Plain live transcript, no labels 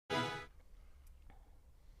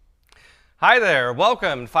Hi there,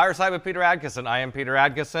 welcome to Fireside with Peter Adkison. I am Peter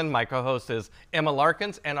Adkison, my co-host is Emma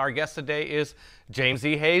Larkins, and our guest today is James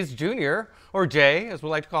E. Hayes Jr., or Jay, as we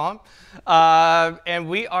like to call him. And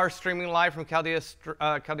we are streaming live from Chaldea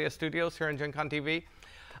Studios here on Gen Con TV.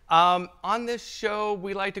 On this show,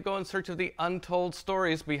 we like to go in search of the untold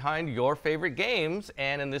stories behind your favorite games,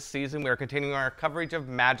 and in this season, we are continuing our coverage of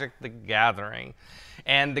Magic the Gathering.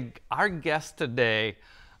 And our guest today,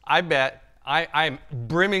 I bet, I'm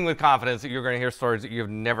brimming with confidence that you're going to hear stories that you've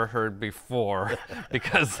never heard before,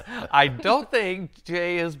 because I don't think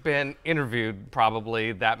Jay has been interviewed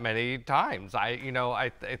probably that many times.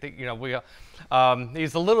 I think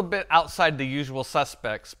he's a little bit outside the usual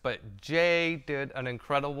suspects, but Jay did an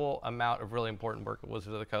incredible amount of really important work at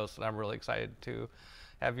Wizards of the Coast, and I'm really excited to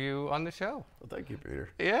have you on the show. Well, thank you, Peter.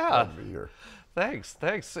 Yeah. Glad to be here. Thanks.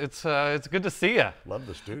 It's good to see you. Love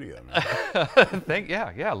the studio, man.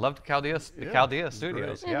 Yeah. Loved Chaldea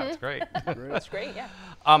Studios. Great. Yeah, it's great. That's great,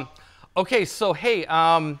 yeah. Okay, so hey,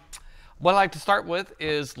 what I'd like to start with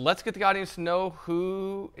is let's get the audience to know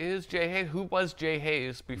who is Jay Hayes. Who was Jay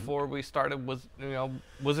Hayes before we started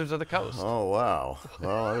Wizards of the Coast? Oh, wow.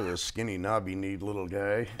 Well, I was a skinny, knobby-kneed little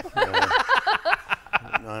guy.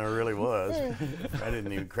 I really was. I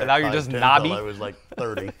didn't even crack now you're just 5'10" knobby? till I was like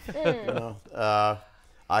 30.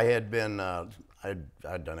 I had been,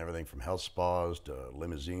 I'd done everything from health spas to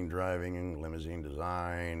limousine driving, limousine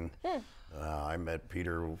design. I met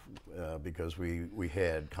Peter because we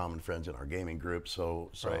had common friends in our gaming group.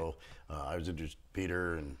 So I was introduced to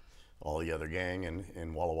Peter and all the other gang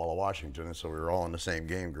in Walla Walla, Washington. And so we were all in the same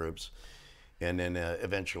game groups. And then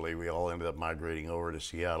eventually we all ended up migrating over to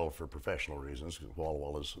Seattle for professional reasons. Walla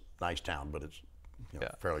Walla's a nice town, but it's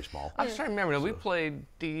fairly small. I'm just trying to remember. We played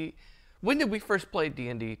when did we first play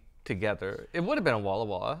D&D together? It would have been in Walla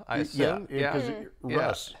Walla, I assume.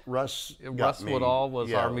 Russ Woodall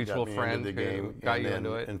was our got mutual me friend into the game, got you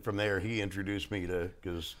into it. And from there, he introduced me to,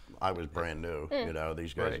 because I was brand new.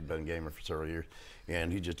 These guys had been gamer for several years,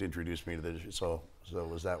 and he just introduced me to this. So it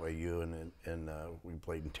was that way. And we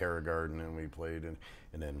played in Terra Garden, and we played and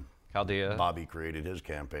then Chaldea. Bobby created his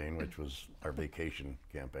campaign, which was our vacation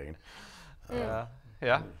campaign.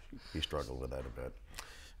 He struggled with that a bit.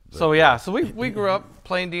 But, so we grew up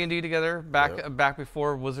playing D&D together back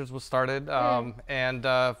before Wizards was started, and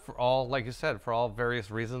for all, like you said, for all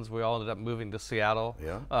various reasons, we all ended up moving to Seattle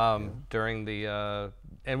during the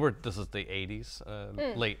this is the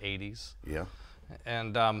 80s, late 80s. Yeah.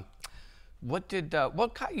 And what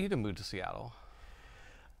got you to move to Seattle?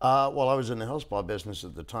 Well, I was in the health spa business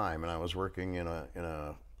at the time, and I was working in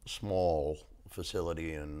a small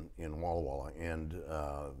facility in Walla Walla, and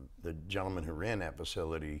the gentleman who ran that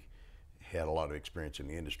facility had a lot of experience in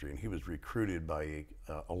the industry, and he was recruited by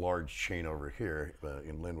a large chain over here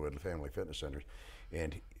in Linwood, Family Fitness Centers,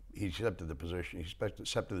 and he accepted the position. He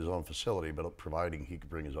accepted his own facility, but providing he could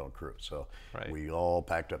bring his own crew. So we all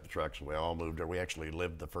packed up the trucks and we all moved there. We actually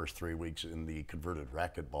lived the first 3 weeks in the converted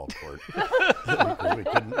racquetball court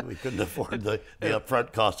because we couldn't afford the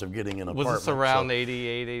upfront cost of getting an apartment. Was this around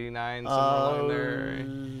 88, 89, somewhere along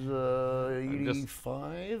there?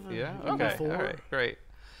 85. Yeah. Okay. All right. Great.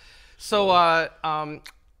 So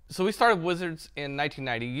so we started Wizards in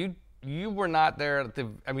 1990. You were not there at the.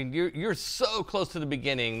 I mean, you're so close to the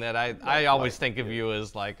beginning that I always think of you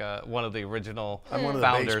as like one of the original I'm one of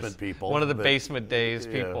founders, the basement people, one of the basement days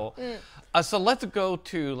people. So let's go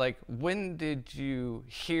to when did you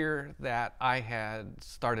hear that I had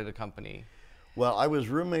started a company? Well, I was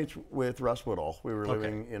roommates with Russ Woodall. We were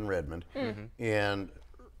living in Redmond, and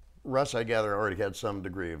Russ, I gather, already had some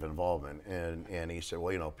degree of involvement, and he said,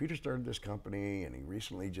 well, Peter started this company, and he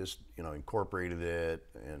recently just, incorporated it,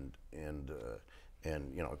 and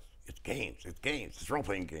it's games, it's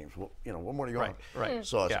role-playing games. Well, what more do you want? Right.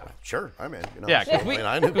 So I said, sure, I'm in.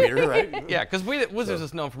 I knew Peter, right? Yeah, because Wizards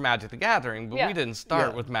is known for Magic the Gathering, but we didn't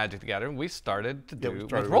start with Magic the Gathering. We started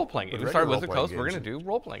with role-playing games. We started with the Coast. We're going to do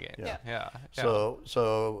role-playing games. Yeah.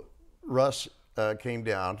 So Russ came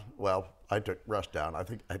down. Well, I took Russ down. I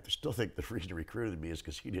still think the reason he recruited me is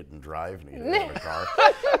because he didn't drive and he didn't have a car.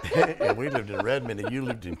 And we lived in Redmond, and you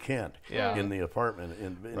lived in Kent, in the apartment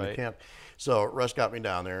in Kent. So Russ got me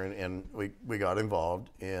down there, and we got involved,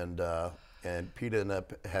 and Pete ended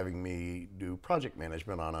up having me do project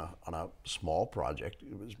management on a small project.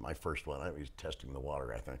 It was my first one. I was testing the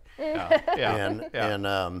water, I think.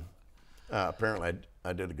 And apparently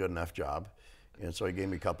I did a good enough job. And so he gave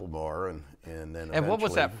me a couple more, and then. And what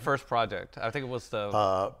was that first project? I think it was it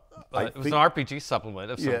was an RPG supplement,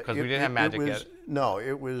 because we didn't have Magic yet. No,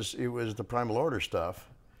 it was the Primal Order stuff.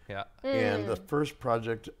 Yeah. And the first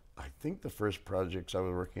project I think the first projects I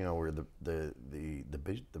was working on were the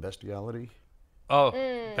bestiality. Oh,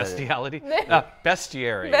 bestiality?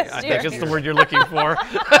 Bestiary. I think Bestiary. is the word you're looking for.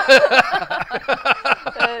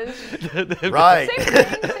 Right.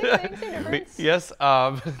 Same difference. Yes,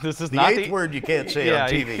 this is The not eighth word you can't say on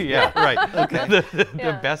TV. Yeah, right. Okay. The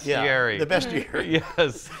Yeah. bestiary. The bestiary.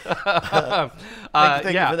 Yes.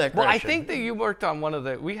 Thank you for that Well, I correction. think that you worked on one of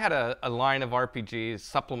the. We had a line of RPG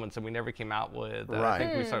supplements that we never came out with. I Right.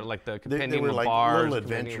 think we started like the They compendium were of like bars, little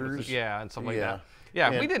compendium of- adventures. yeah, and stuff like Yeah. that. Yeah,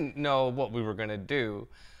 we And- didn't know what we were going to do.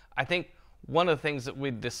 I think one of the things that we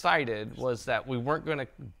decided was that we weren't going to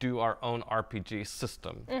do our own RPG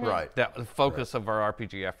system. Right. That the focus of our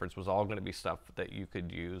RPG efforts was all going to be stuff that you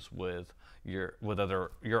could use with your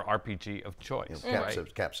RPG of choice.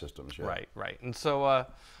 Right? Cap systems. Yeah. Right. And so,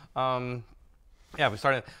 yeah, we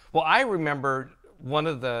started. Well, I remember one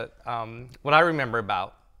of the what I remember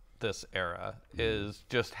about this era is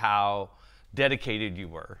just how dedicated you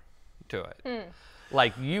were to it.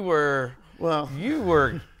 Like you were. Well,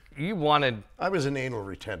 You wanted. I was an anal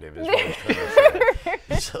retentive, is what I was trying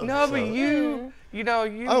to say. No, but you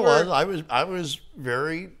I were. I was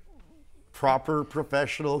very proper,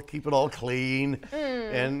 professional, keep it all clean,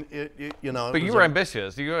 and you know. But you were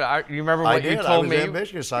ambitious. You remember I what did. you I told was me?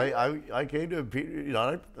 ambitious. I came to Peter. You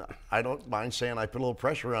know, I don't mind saying I put a little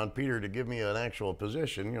pressure on Peter to give me an actual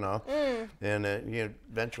position. You know, and he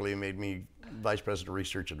eventually made me vice president of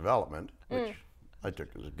research and development, which I took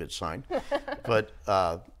as a good sign.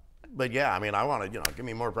 But yeah, I mean, I wanted, give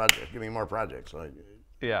me more projects, give me more projects.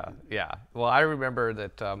 Yeah. Well, I remember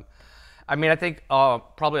that. I mean, I think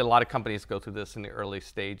probably a lot of companies go through this in the early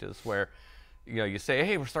stages where, you say,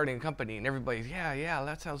 hey, we're starting a company, and everybody's, yeah,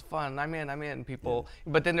 that sounds fun. I'm in. People,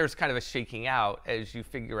 but then there's kind of a shaking out as you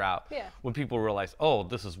figure out when people realize, oh,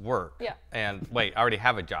 this is work. Yeah. And wait, I already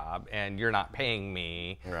have a job, and you're not paying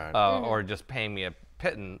me, Right. or just paying me a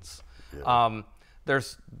pittance. Yeah.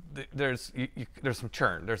 There's some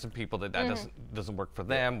churn. There's some people that doesn't work for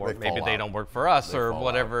them, or They maybe fall they out. don't work for us, They or fall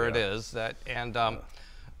whatever out, it yeah. is.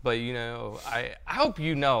 But I hope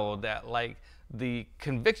you know that like the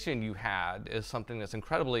conviction you had is something that's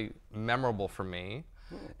incredibly memorable for me,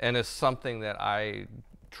 and is something that I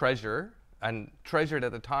treasure and treasured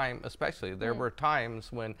at the time. Especially there were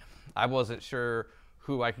times when I wasn't sure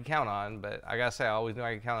who I could count on, but I gotta say I always knew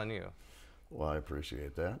I could count on you. Well, I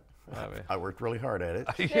appreciate that. mean- I worked really hard at it.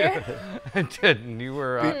 I did. And you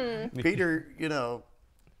were. Peter,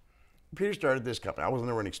 Peter started this company. I wasn't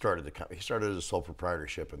there when he started the company. He started as a sole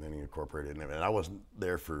proprietorship, and then he incorporated it. And I wasn't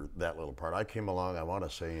there for that little part. I came along, I want to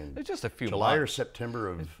say, in It's just a few July or months. September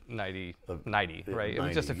of 90, right? It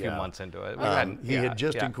was just a 90, few yeah. months into it. He had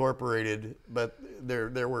just incorporated, but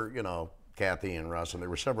there were, Kathy and Russ, and there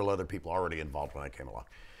were several other people already involved when I came along.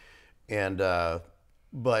 And,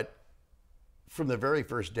 but from the very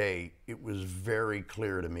first day, it was very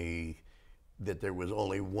clear to me that there was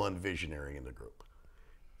only one visionary in the group,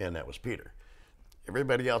 and that was Peter.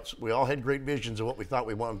 Everybody else, we all had great visions of what we thought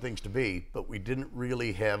we wanted things to be, but we didn't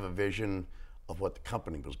really have a vision of what the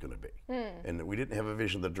company was going to be. And we didn't have a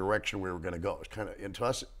vision of the direction we were going to go. It was kind of, and to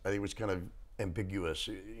us, I think it was kind of ambiguous.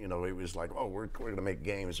 It was like, oh, we're going to make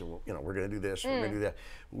games, and we're going to do this, we're going to do that.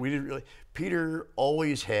 We didn't really. Peter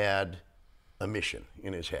always had a mission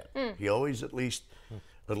in his head. He always, at least,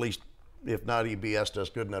 if not, he BS'd us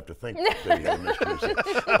good enough to think that he had a mission in his head.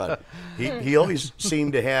 But he always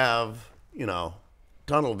seemed to have,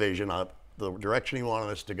 tunnel vision on the direction he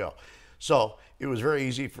wanted us to go. So it was very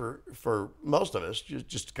easy for most of us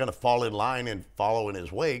just to kind of fall in line and follow in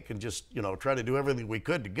his wake, and just try to do everything we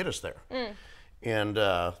could to get us there. And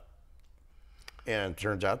it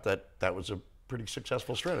turns out that was a pretty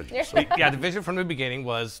successful strategy. So, Yeah, the vision from the beginning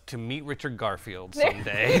was to meet Richard Garfield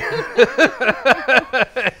someday.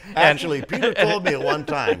 actually, Peter told me at one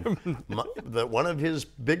time that one of his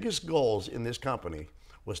biggest goals in this company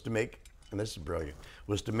was to make, and this is brilliant,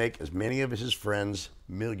 was to make as many of his friends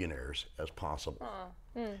millionaires as possible.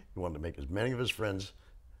 He wanted to make as many of his friends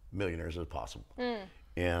millionaires as possible.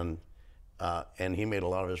 And he made a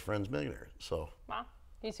lot of his friends millionaires. So, Wow,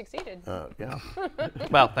 you succeeded. yeah.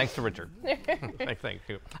 Well, thanks to Richard. Thank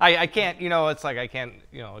you. I can't, it's like I can't,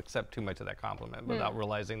 accept too much of that compliment without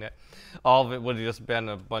realizing that all of it would have just been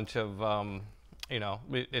a bunch of,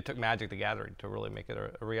 it took Magic the Gathering to really make it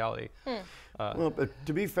a reality. Well, but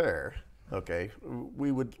to be fair, okay,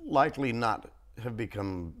 we would likely not have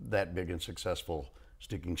become that big and successful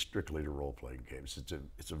sticking strictly to role-playing games.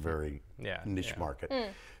 It's a very niche market.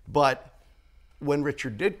 But when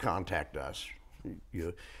Richard did contact us,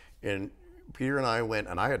 and Peter and I went,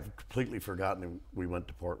 and I had completely forgotten we went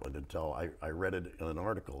to Portland until I read it in an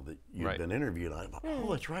article that you'd been interviewed. I thought,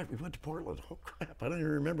 oh, that's right, we went to Portland. Oh, crap, I don't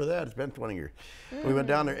even remember that. It's been 20 years. We went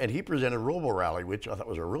down there, and he presented Robo Rally, which I thought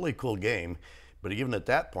was a really cool game. But even at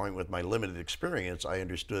that point, with my limited experience, I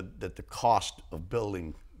understood that the cost of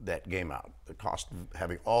building that game out, the cost of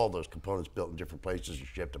having all those components built in different places and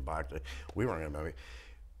shipped and boxed, we weren't going to make it.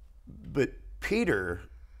 But Peter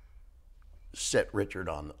set Richard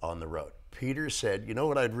on the road. Peter said, you know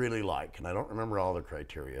what I'd really like, and I don't remember all the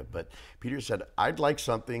criteria, but Peter said, I'd like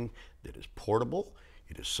something that is portable,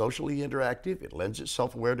 it is socially interactive, it lends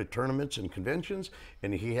itself well to tournaments and conventions,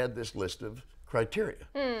 and he had this list of criteria.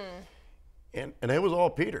 And it was all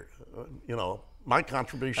Peter. You know, my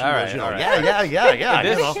contribution was, yeah. You know,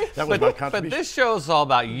 that was my contribution. But this show's all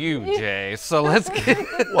about you, Jay, so let's get...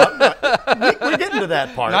 Well, no, we're getting to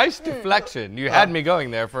that part. Nice deflection. You had me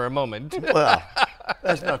going there for a moment. Well,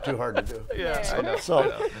 that's not too hard to do. Yeah, I know.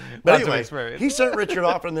 So, but anyway, he sent Richard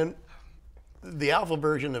off, and then the alpha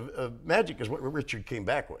version of Magic is what Richard came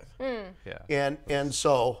back with. Yeah. And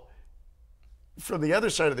so, from the other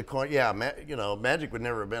side of the coin, you know, Magic would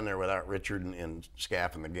never have been there without Richard and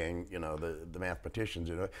Scaff and the gang, you know, the mathematicians,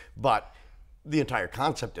 you know. But the entire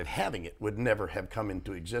concept of having it would never have come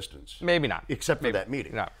into existence. Maybe not. Except for that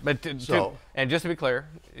meeting. No, but and just to be clear,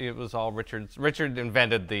 it was all Richard's. Richard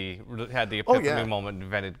invented had the epiphany moment,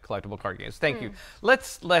 invented collectible card games. Thank you.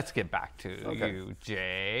 Let's get back to you,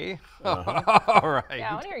 Jay. All right.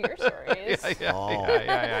 Yeah, I want to hear your stories.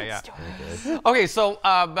 Yeah. Okay, so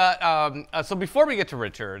so before we get to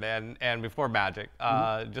Richard and before Magic,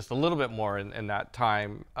 just a little bit more in that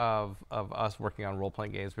time of us working on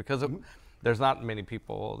role-playing games, because there's not many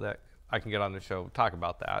people that I can get on the show talk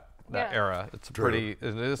about that era. It's it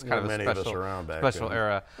is kind of a special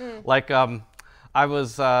era. Like I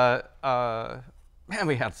was, man,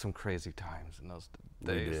 we had some crazy times in those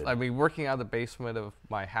days. I mean, working out of the basement of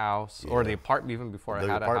my house or the apartment even before I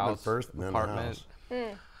had a house. First, and then the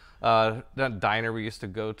house. That diner we used to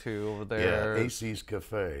go to over there. Yeah, AC's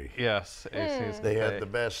Cafe. Yes, AC's They had the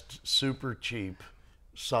best, super cheap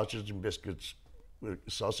sausage and biscuits,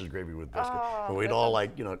 sausage gravy with biscuit. And we'd all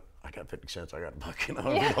like, you know, I got 50 cents, I got a buck, you know,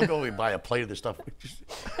 we'd all go and buy a plate of this stuff.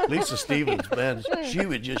 Lisa Stevens, man, she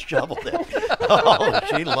would just shovel that. Oh,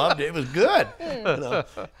 she loved it. It was good. You know,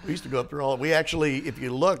 we used to go through all. We actually, if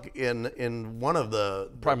you look in one of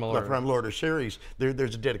the Primal Order series,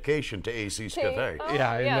 there's a dedication to AC's Cafe.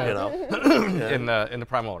 Yeah, I know. You know, in the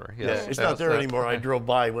Primal Order. Yes. Yeah, it's not there anymore. I drove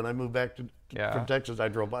by when I moved back from Texas. I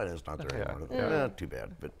drove by and it's not there anymore. Too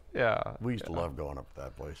bad, but we used to love going up to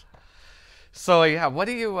that place. So what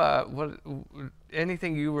do you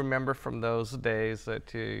anything you remember from those days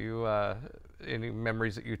that you any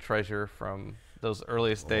memories that you treasure from those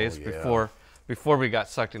earliest days before we got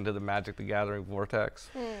sucked into the Magic the Gathering vortex?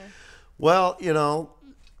 Well, you know,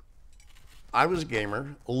 I was a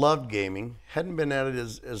gamer, loved gaming, hadn't been at it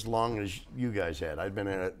as long as you guys had. I'd been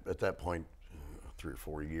at it at that point 3 or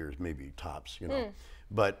 4 years, maybe tops, you know.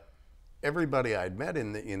 But everybody I'd met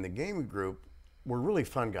in the gaming group were really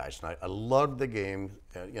fun guys, and I loved the game,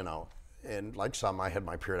 you know, and like some, I had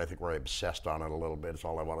my period, I think, where I obsessed on it a little bit. It's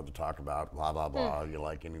all I wanted to talk about, blah, blah, blah, you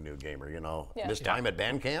like any new gamer, you know. This time at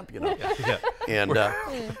band camp, you know. And,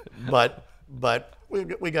 but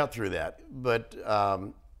we got through that. But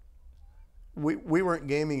we weren't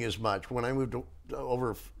gaming as much. When I moved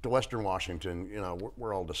over to Western Washington, you know,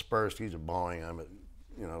 we're all dispersed. He's at Boeing, I'm at,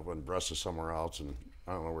 you know, when Russ is somewhere else, and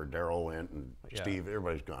I don't know where Daryl went, and Steve,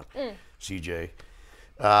 everybody's gone. CJ.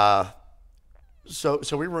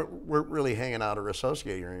 So we weren't really hanging out or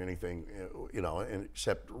associating or anything, you know,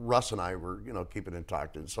 except Russ and I were, you know, keeping in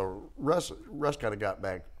touch. And so Russ kind of got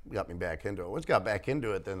me back into it. Once got back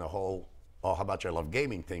into it, then the whole, how much I love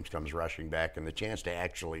gaming things comes rushing back, and the chance to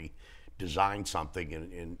actually design something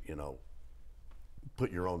and you know,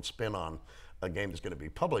 put your own spin on a game that's going to be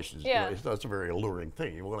published is, you know, that's a very alluring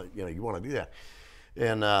thing. You want to do that.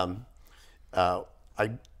 And I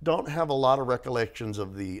don't have a lot of recollections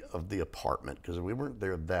of the apartment because we weren't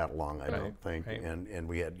there that long, I don't think. And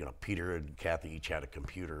we had, you know, Peter and Kathy each had a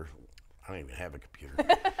computer. I don't even have a computer.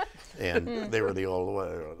 And they were the old,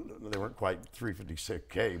 they weren't quite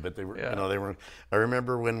 356K, but they were, you know, they were. I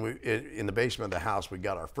remember when in the basement of the house, we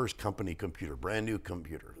got our first company computer, brand new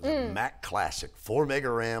computer. It was a Mac Classic, 4 mega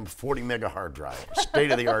RAM, 40 mega hard drive,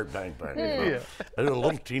 state of the art bang. You know? I did a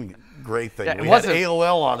little teeny gray thing. Yeah, we had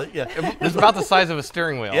AOL on it. It was about the size of a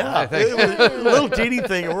steering wheel. I think. It was a little teeny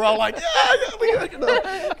thing, and we're all like, you know.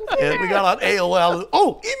 And we got on AOL.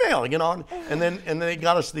 Oh, email, you know. And then they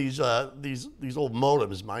got us these old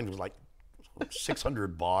modems. Mine was like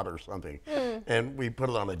 600 baud or something, and we put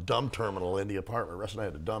it on a dumb terminal in the apartment. Russ and I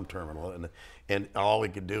had a dumb terminal, and all we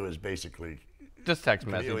could do is basically just text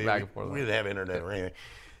message back and forth. We didn't have internet or anything.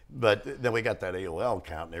 But then we got that AOL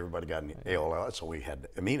account, and everybody got an AOL, so we had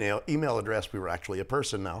an email address. We were actually a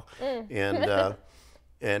person now, and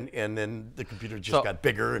then the computer just got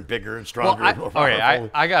bigger and bigger and stronger.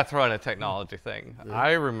 Well, I got thrown a technology thing.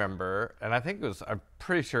 I remember, and I think I'm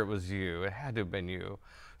pretty sure it was you. It had to have been you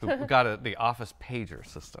who got the Office pager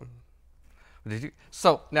system. Did you?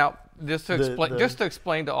 So now, just to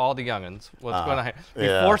explain to all the youngins what's going on.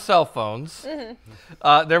 Before cell phones,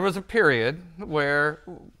 there was a period where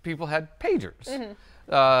people had pagers.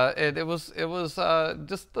 And it was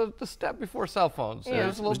just the step before cell phones. Yeah. It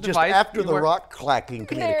was a little just device after the rock clacking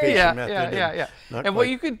communication method. And what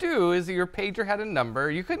you could do is your pager had a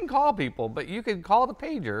number. You couldn't call people, but you could call the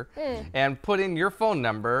pager and put in your phone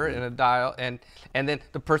number in a dial, and then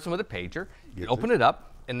the person with the pager, you'd open it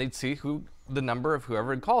up, and they'd see the number of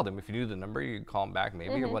whoever had called him. If you knew the number, you'd call him back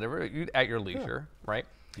maybe or whatever, at your leisure, right?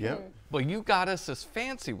 Yeah. Well, you got us this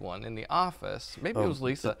fancy one in the office. Maybe it was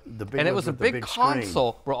Lisa. And it was a big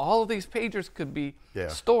console where all of these pagers could be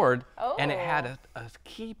stored, and it had a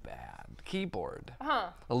keyboard, a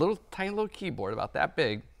tiny little keyboard about that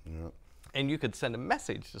big, and you could send a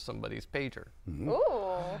message to somebody's pager.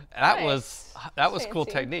 Ooh, that was cool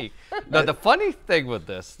technique. Now the funny thing with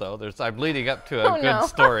this, though, I'm leading up to a good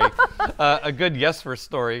story, a good Jesper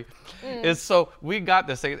story, is so we got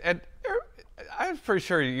this thing, and I'm pretty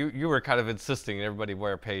sure you were kind of insisting everybody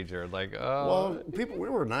wear a pager, like, Well, we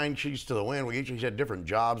were 9 sheets to the wind. We each had different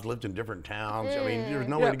jobs, lived in different towns. I mean, there was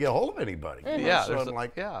no way to get a hold of anybody. Yeah, so it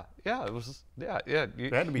was, there had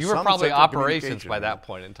to be you were some probably sense of operations by communication. that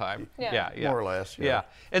point in time. Yeah, More or less. Yeah.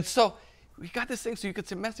 And so we got this thing so you could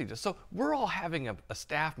send messages. So we're all having a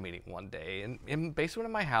staff meeting one day in the basement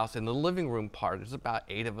of my house in the living room part. There's about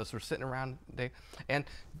 8 of us. We're sitting around, and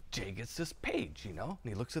Jay gets this page, and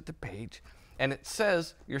he looks at the page. And it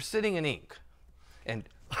says, you're sitting in ink. And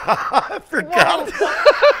I forgot.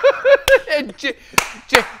 And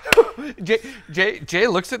Jay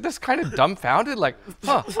looks at this kind of dumbfounded, like,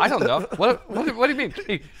 I don't know. What do you mean?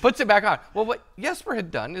 He puts it back on. Well, what Jesper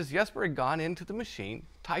had done is Jesper had gone into the machine,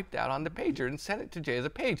 typed out on the pager, and sent it to Jay as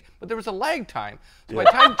a page. But there was a lag time. So by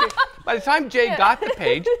the time Jay got the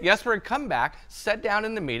page, Jesper had come back, sat down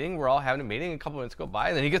in the meeting. We're all having a meeting. A couple minutes go by,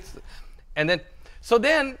 and then he gets, So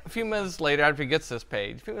then, a few minutes later, after he gets this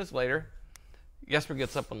page, Jesper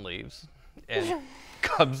gets up and leaves, and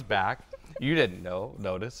comes back. You didn't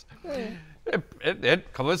notice. A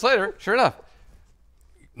couple minutes later, sure enough,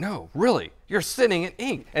 no, really, you're sitting in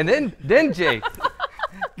ink. And then Jay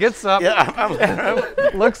gets up,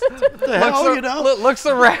 looks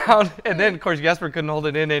around, and then, of course, Jesper couldn't hold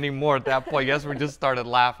it in anymore at that point. Jesper just started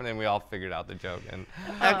laughing, and we all figured out the joke. And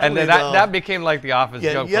then that became like the Office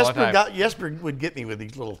joke for a long time. Jesper would get me with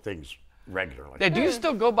these little things regularly. Yeah, do you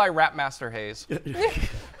still go by Rapmaster Hayes?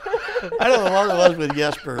 I don't know what it was with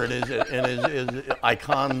Jesper and his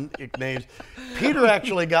iconic names. Peter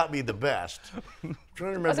actually got me the best. I'm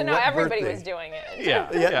trying to remember so now everybody was doing it.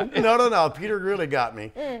 Yeah. No. Peter really got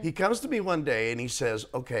me. He comes to me one day and he says,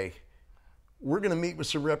 okay, we're going to meet with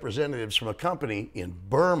some representatives from a company in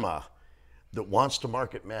Burma that wants to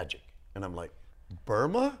market magic. And I'm like,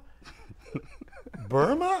 Burma?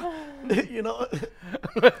 Burma?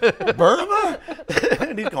 Burma?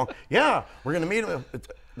 And he's going, yeah, we're going to meet him.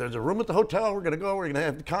 There's a room at the hotel. We're going to go. We're going to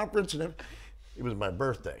have the conference. And it was my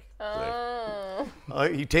birthday.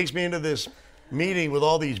 He takes me into this meeting with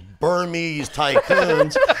all these Burmese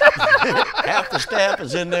tycoons. Half the staff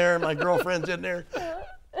is in there. My girlfriend's in there.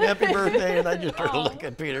 Happy birthday. And I just started to look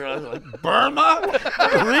at Peter. I was like, Burma?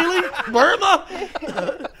 Really?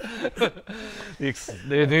 Burma?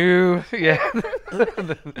 They do, yeah.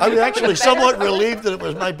 I was actually somewhat relieved that it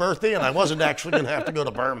was my birthday and I wasn't actually going to have to go to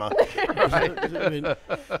Burma.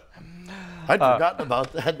 I'd forgotten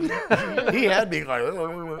about that. He had me like,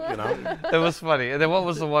 It was funny. And then what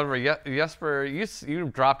was the one where Jesper, you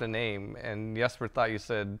dropped a name and Jesper thought you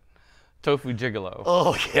said Tofu Gigolo.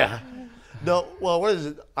 Oh, yeah. No, well, what is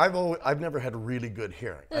it? I've never had really good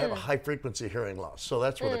hearing. I have a high frequency hearing loss, so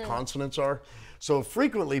that's where the consonants are. So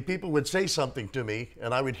frequently people would say something to me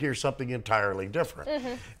and I would hear something entirely different.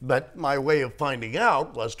 But my way of finding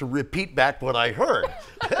out was to repeat back what I heard.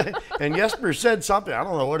 And Jesper said something, I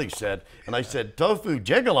don't know what he said, and I said, Tofu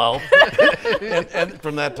Gigolo. and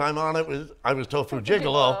from that time on, I was Tofu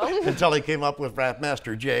Gigolo until he came up with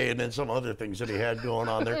Rapmaster Jay and then some other things that he had going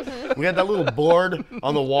on there. We had that little board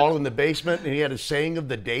on the wall in the basement and he had a saying of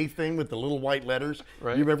the day. day thing with the little white letters.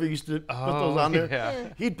 Right. You remember he used to put those on there? Yeah.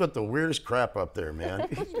 He'd put the weirdest crap up there, man.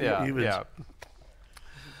 He was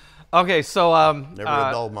Okay, so never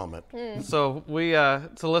a dull moment. so we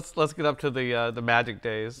so let's get up to the Magic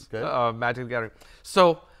days, Okay. Magic the Gathering.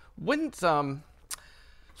 So when's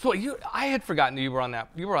I had forgotten you were on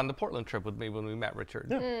the Portland trip with me when we met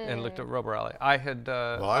Richard and looked at Robo Rally. I had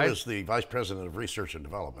Well, I was the vice president of research and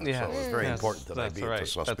development, so it was very important that I be at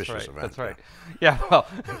this auspicious event. That's right. Yeah. Well.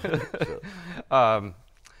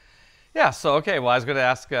 Yeah. So okay. Well, I was going to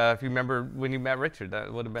ask if you remember when you met Richard.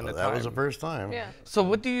 That would have been the time. That was the first time. Yeah. So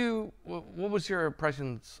what was your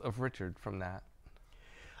impressions of Richard from that?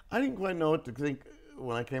 I didn't quite know what to think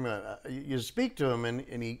when I came in. You speak to him,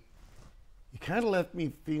 and he kind of left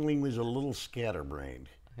me feeling he was a little scatterbrained.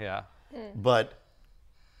 Yeah. But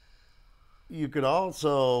you could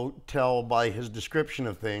also tell by his description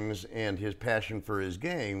of things and his passion for his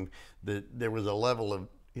game that there was a level of,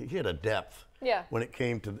 he had a depth when it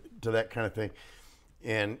came to that kind of thing.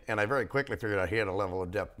 And I very quickly figured out he had a level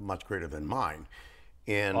of depth much greater than mine.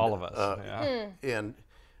 And all of us. And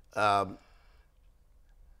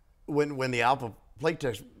when the alpha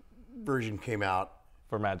playtest version came out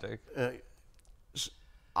For Magic.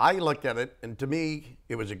 I looked at it, and to me,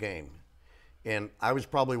 it was a game. And I was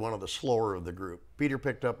probably one of the slower of the group. Peter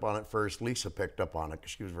picked up on it first. Lisa picked up on it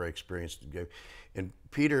because she was very experienced in game. And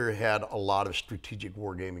Peter had a lot of strategic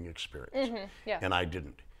wargaming experience, and I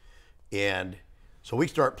didn't. And so we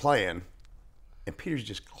start playing, and Peter's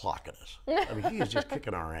just clocking us. I mean, he is just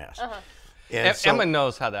kicking our ass. And so, Emma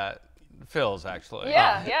knows how that feels, actually.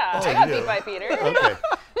 Yeah, I got beat by Peter. Okay.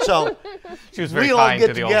 So She was very we all kind get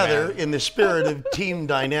to the old together man. in the spirit of team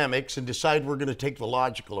dynamics and decide we're going to take the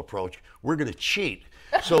logical approach. We're going to cheat.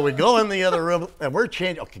 So we go in the other room and we're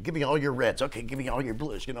changing. Okay, give me all your reds. Okay, give me all your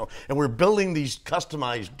blues. You know, and we're building these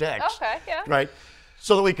customized decks. Okay, yeah. Right,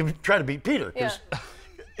 so that we can try to beat Peter.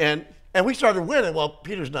 And we started winning. Well,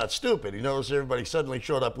 Peter's not stupid. He knows everybody suddenly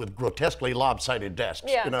showed up with grotesquely lopsided desks.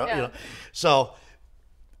 Yeah, You know. yeah. So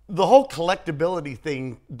the whole collectability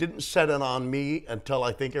thing didn't set in on me until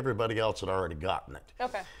I think everybody else had already gotten it.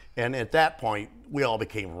 Okay. And at that point, we all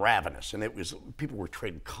became ravenous, and it was people were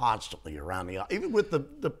trading constantly around the even with the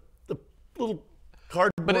little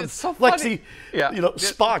cardboard. But it's so Lexi, funny. Yeah. you know,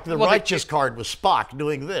 Spock, the Well, righteous card was Spock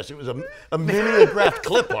doing this. It was a mimeographed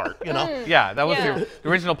clip art, you know. Yeah, that was Yeah. the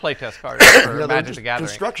original playtest card for Yeah, Magic just the Gathering.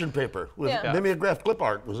 construction paper with Yeah. mimeographed clip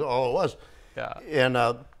art was all it was. Yeah.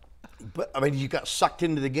 And but I mean, you got sucked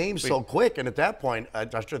into the game so quick, and at that point, I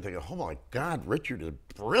started thinking, "Oh my God, Richard is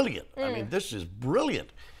brilliant! I mean, this is brilliant."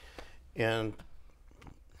 And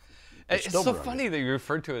It's still so brilliant. funny that you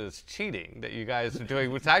referred to it as cheating that you guys are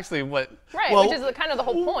doing, which actually what. Right, Well, which is kind of the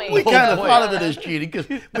whole point. We kind of point. thought of it as cheating because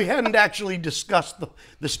we hadn't actually discussed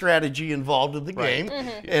the strategy involved in the Right. game,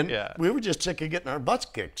 and Yeah. we were just sick of getting our butts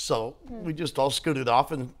kicked. So we just all scooted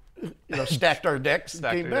off and stacked our decks and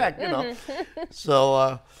Stacked came our back. You know,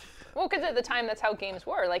 so. Well, because at the time, that's how games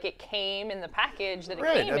were. Like, it came in the package that it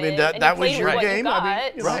Right, came I mean, in, that and was you played your with what game, you I got.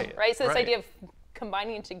 mean, you know. Right, So this right. idea of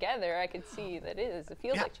combining together, I could see that it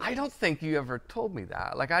feels Yeah, like cheating. I don't think you ever told me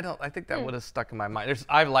that. Like I think that would have stuck in my mind.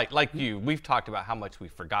 I like you. We've talked about how much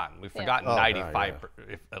we've forgotten. We've forgotten Oh, 95,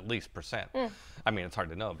 at least percent. I mean, it's hard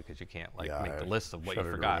to know because you can't make I the list of what you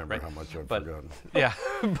shudder to forgot, remember right? how much I've but, forgotten. Yeah,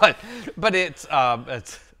 but it's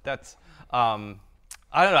that's.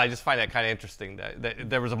 I don't know. I just find that kind of interesting that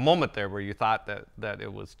there was a moment there where you thought that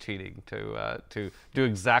it was cheating to do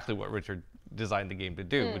exactly what Richard designed the game to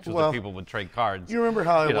do, which was Well, that people would trade cards. You remember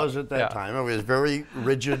how it know, was at that yeah. time. It was very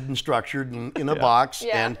rigid and structured and in a box.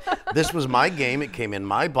 Yeah. And this was my game. It came in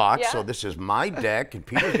my box. Yeah. So this is my deck. And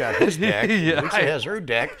Peter got his deck. Yeah. And Lisa has her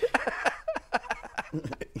deck.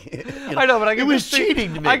 I know, but I could It was just see,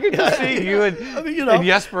 cheating to me. I could just see you and, I mean, you know. and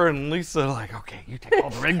Jesper and Lisa like, okay, you take all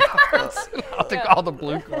the red cards, and I'll take all the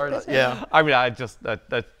blue cards. Yeah. I mean,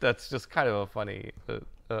 that's just kind of a funny.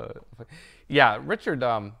 Yeah, Richard.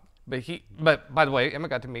 But by the way, Emma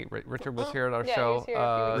got to meet Richard. Was here at our Yeah, he show was here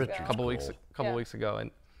a few weeks ago. a couple Richard's weeks ago,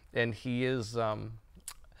 and he is.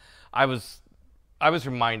 I was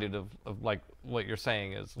reminded of like what you're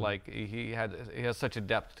saying is like he has such a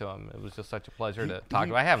depth to him. It was just such a pleasure to talk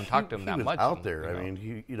to him. I haven't talked to him that He was much. out there. I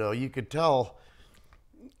mean, you could tell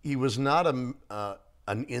he was not an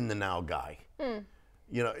in the now guy.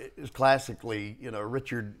 You know, classically,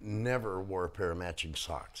 Richard never wore a pair of matching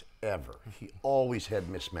socks, ever. He always had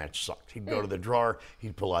mismatched socks. He'd go to the drawer,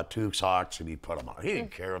 he'd pull out 2 socks, and he'd put them on. He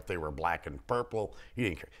didn't care if they were black and purple. He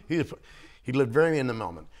didn't care. He lived very in the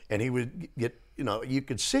moment. And he would get, you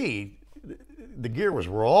could see the gears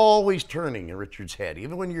were always turning in Richard's head.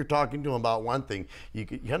 Even when you're talking to him about one thing, you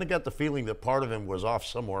kind of got the feeling that part of him was off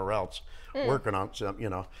somewhere else, working on something, you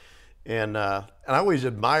know. And I always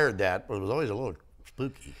admired that, but it was always a little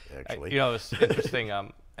spooky, actually. You know, it's interesting.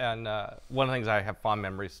 And one of the things I have fond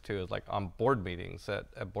memories too is like on board meetings.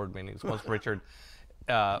 At board meetings, once Richard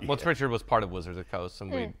was part of Wizards of the Coast,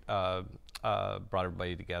 and we brought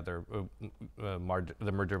everybody together, the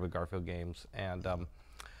merger with Garfield Games, and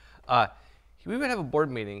we would have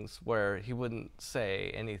board meetings where he wouldn't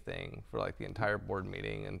say anything for like the entire board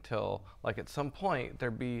meeting until like at some point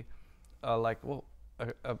there'd be a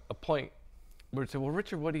point where we'd say, well,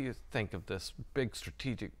 Richard, what do you think of this big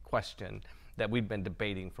strategic question that we'd been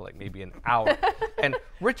debating for like maybe an hour? And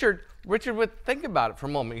Richard would think about it for a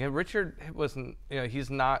moment. You know, Richard wasn't, you know,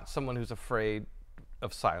 he's not someone who's afraid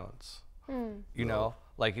of silence. You know,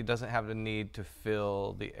 like he doesn't have the need to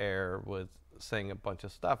fill the air with saying a bunch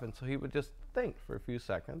of stuff. And so he would just think for a few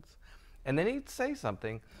seconds, and then he'd say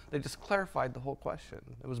something that just clarified the whole question.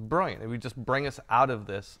 It was brilliant. It would just bring us out of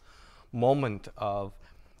this moment of,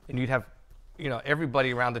 and you'd have, you know,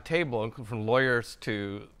 everybody around the table, from lawyers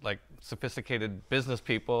to like sophisticated business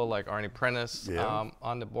people like Arnie Prentice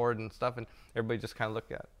on the board and stuff, and everybody just kind of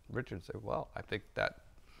looked at Richard and said, well, I think that,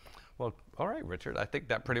 well, all right, Richard, I think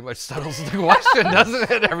that pretty much settles the question, doesn't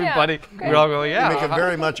it? Everybody, we all go, yeah. You make it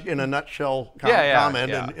very much in a nutshell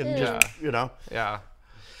comment and just, you know. Yeah.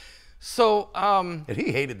 So, and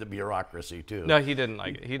he hated the bureaucracy too. No, he didn't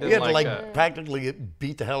like it. He had to practically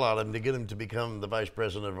beat the hell out of him to get him to become the vice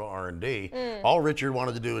president of R&D. All Richard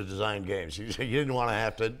wanted to do was design games. He didn't want to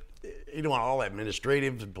have to. He didn't want all that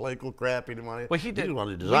administrative and political crap. He didn't want to. Well, he did.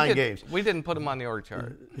 Want to design games. We didn't put him on the org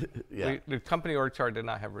chart. Yeah. The company org chart did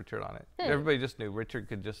not have Richard on it. Everybody just knew Richard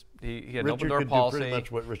could just. He had an open Richard door could policy. do pretty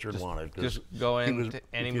much what Richard wanted. Just go into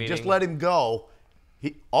any if meeting. you just let him go,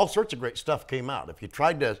 all sorts of great stuff came out. If you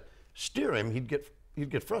tried to steer him, he'd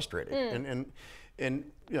get frustrated. And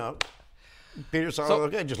you know, Peter said,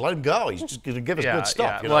 okay, just let him go. He's just going to give us good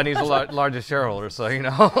stuff. You know? Well, and he's the largest shareholder, so you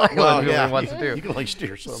know, like what he wants to do. You can only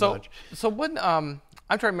steer so much. So when I'm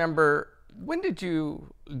trying to remember, when did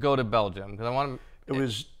you go to Belgium? Because I want to. It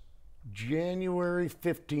was January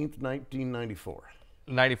 15th, 1994.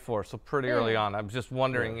 94, so pretty early on. I'm just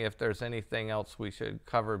wondering if there's anything else we should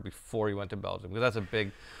cover before you went to Belgium, because that's a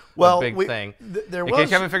big thing. In case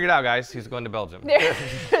you haven't figured out, guys, he's going to Belgium.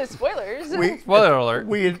 Spoilers. Spoiler alert.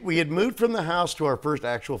 We had moved from the house to our first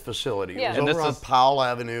actual facility. It was over on Powell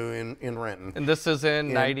Avenue in Renton. And this is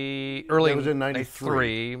in It was in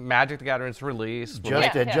 93. Magic the Gathering's release.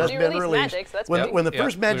 Had just been released. Magic, so that's when the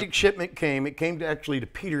first Magic shipment came, it came to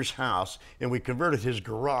Peter's house, and we converted his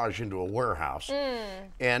garage into a warehouse.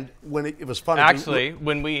 And when it was funny. Actually,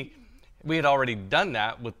 when we had already done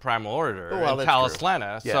that with Primal Order in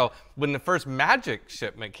Talislana. Yeah. So when the first Magic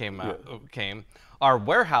shipment came, our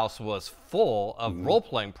warehouse was full of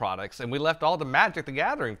role-playing products, and we left all the Magic the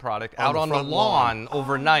Gathering product out on the lawn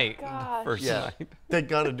overnight. First night. Thank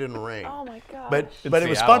God it didn't rain. Oh my God. But it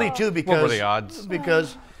was funny too because what were the odds?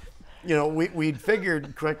 Because you know, we'd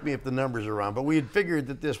figured, correct me if the numbers are wrong, but we had figured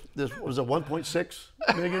that this was a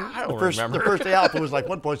 1.6 million. I don't remember. The first day out was like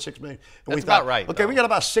 1.6 million. And That's about right. Okay, we got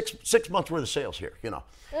about six months worth of sales here. You know.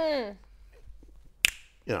 You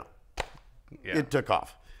know. Yeah. It took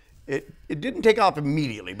off. It didn't take off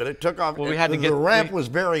immediately, but it took off. Well, we had to get the ramp was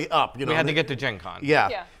very up. You know, we had to get to Gen Con.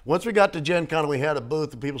 Yeah. Once we got to Gen Con, we had a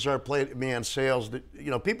booth, and people started playing. Man, sales.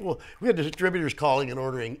 We had distributors calling and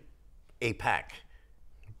ordering a pack.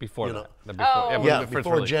 Before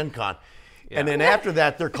before Gen Con. Yeah. And then after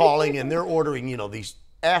that, they're calling and they're ordering, these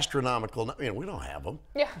astronomical, we don't have them.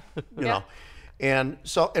 Yeah. You know. And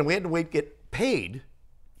we had to get paid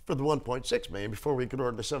for the 1.6 million before we could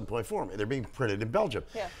order the 7.4 million. They're being printed in Belgium.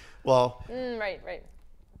 Yeah. Well, right.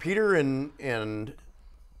 Peter and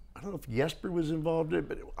I don't know if Jesper was involved in it,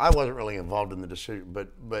 but I wasn't really involved in the decision.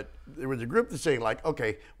 But there was a group that's saying, like,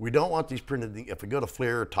 okay, we don't want these printed. If we go to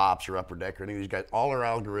Fleer or Tops or Upper Deck or any of these guys, all our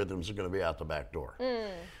algorithms are going to be out the back door.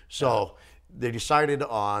 So they decided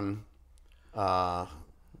on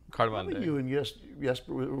Cardamonde. You and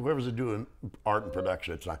Jesper, whoever's doing art and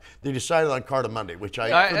production at the time, they decided on Cardamonde, which for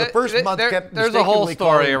the first month kept there's a whole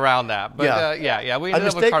story around that. But we ended up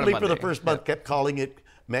with mistakenly for the first month kept calling it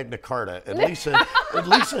Magna Carta, and Lisa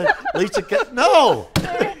kept no.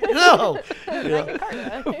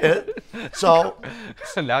 So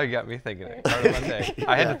now you got me thinking it. Cardamonde.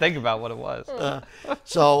 I had to think about what it was.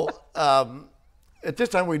 At this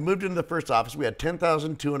time, we'd moved into the first office. We had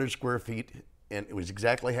 10,200 square feet, and it was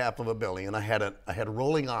exactly half of a building. And I had a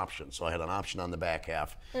rolling option, so I had an option on the back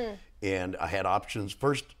half, and I had options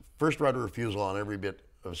first right of refusal on every bit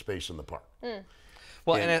of space in the park.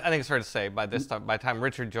 Well, and I think it's fair to say by this time, by the time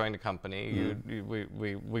Richard joined the company,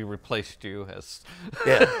 we replaced you as,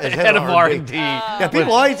 as head of R&D. Yeah,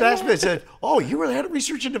 people always ask me, they said, "Oh, you were the head of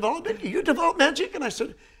research and development? You developed magic?" And I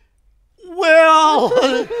said, "Well,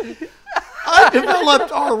 I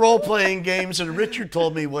developed our role-playing games, and Richard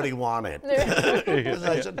told me what he wanted."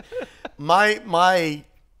 I said, my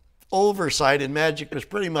oversight in magic was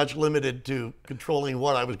pretty much limited to controlling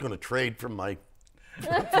what I was going to trade from my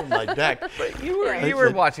deck. But you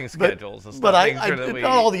were watching schedules and stuff. But I sure did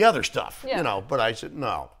all the other stuff, Yeah. But I said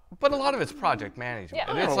no. But a lot of it's project management.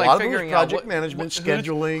 Yeah. It's A like lot of it was figuring project out management, who's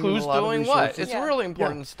scheduling, who's a lot of doing what. resources. It's Yeah. really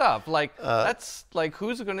important stuff. Like that's like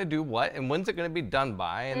who's going to do what and when's it going to be done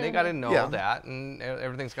by, and they got to know that, and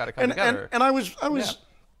everything's got to come together. And I was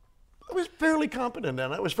fairly competent,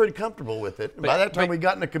 and I was very comfortable with it. By that time, we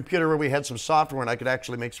got in a computer where we had some software, and I could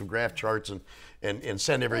actually make some graph charts and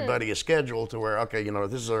send everybody a schedule to where, okay,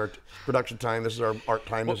 this is our production time, this is our art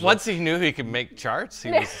time. Once he knew he could make charts,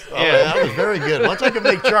 he was I was very good. Once I could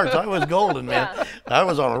make charts, I was golden, man. Yeah. I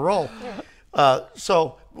was on a roll.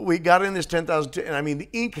 So we got in this 10,000, and I mean, the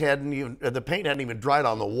ink hadn't even, the paint hadn't even dried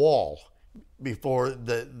on the wall before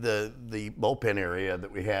the bullpen area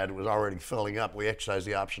that we had was already filling up. We exercised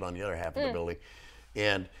the option on the other half of the building.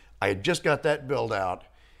 And I had just got that built out,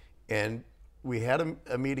 and we had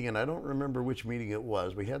a meeting, and I don't remember which meeting it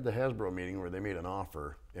was. We had the Hasbro meeting where they made an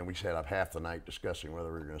offer, and we sat up half the night discussing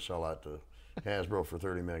whether we were going to sell out to Hasbro for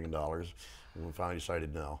 $30 million. And we finally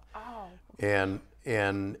decided no. Oh.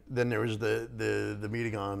 And then there was the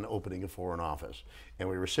meeting on opening a foreign office. And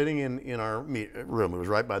we were sitting in our room. It was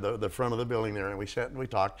right by the front of the building there. And we sat and we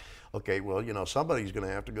talked. Okay, well, somebody's going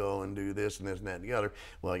to have to go and do this and this and that and the other.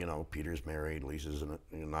 Well, Peter's married. Lisa's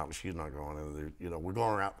she's not going. We're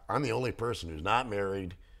going around. I'm the only person who's not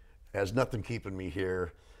married, has nothing keeping me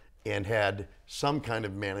here, and had some kind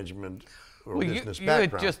of management or business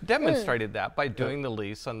background. You had just demonstrated that by doing the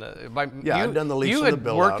lease on the. I'd done the lease You and the had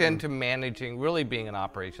build worked out into managing, really being an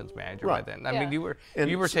operations manager by Right. then. I Yeah. mean, you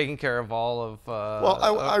were taking care of all of. Well,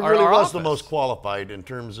 I our really was office. the most qualified in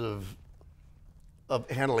terms of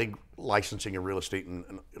handling licensing and real estate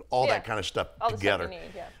and all Yeah. that kind of stuff All the stuff together. you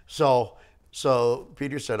need, yeah. So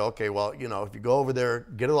Peter said, okay, well, if you go over there,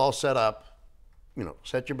 get it all set up,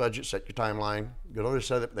 set your budget, set your timeline, go over there,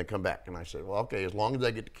 set it up, and then come back. And I said, well, okay, as long as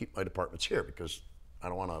I get to keep my departments here, because I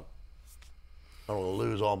don't want to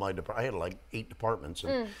lose all my departments. I had like 8 departments,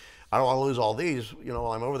 and I don't want to lose all these,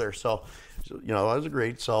 while I'm over there. So that was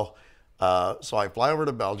agreed. So I fly over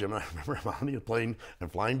to Belgium, and I remember I'm on the plane, I'm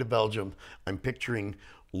flying to Belgium. I'm picturing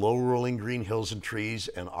low rolling green hills and trees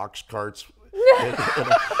and ox carts.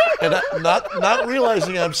 and not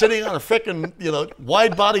realizing I'm sitting on a frickin'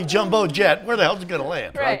 wide body jumbo jet. Where the hell's it gonna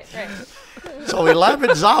land? Right. So we live in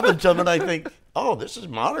Zaventem, and I think, oh, this is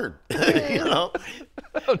modern.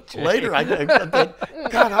 Later, I think,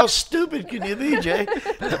 God, how stupid can you be, Jay?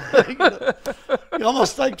 You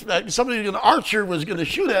almost think somebody, an archer, was going to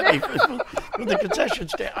shoot at me from the concession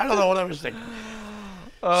stand. I don't know what I was thinking.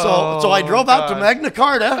 So I drove out to Magna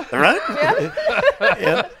Carta, right?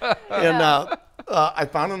 And I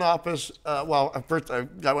found an office. Well, first I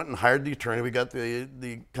went and hired the attorney. We got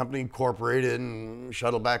the company incorporated and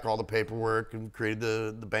shuttled back all the paperwork and created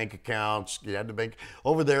the bank accounts. You had the bank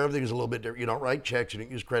over there. Everything's a little bit different. You don't write checks. You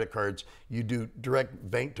don't use credit cards. You do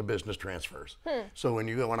direct bank to business transfers. So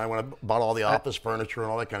when I bought all the office furniture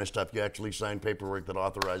and all that kind of stuff, you actually sign paperwork that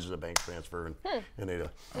authorizes a bank transfer, and they do.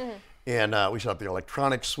 And we set up the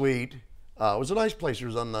electronic suite. It was a nice place. It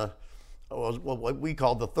was on what we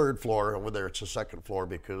call the 3rd floor. Over there, it's the 2nd floor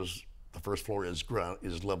because the 1st floor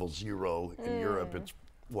is level 0 in Europe. It's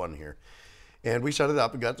 1 here. And we set it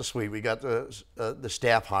up. We got the suite. We got the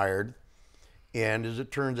staff hired. And as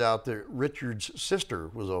it turns out, Richard's sister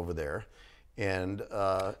was over there, and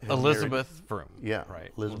Elizabeth Vroom. Yeah,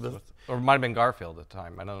 Right. Elizabeth. Or it might have been Garfield at the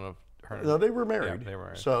time. I don't know if her. No, they were married. Yeah, they were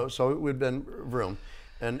married. So it would have been Vroom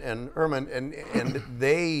and Herman, and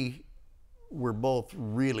they were both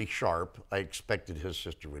really sharp. I expected his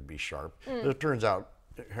sister would be sharp. But it turns out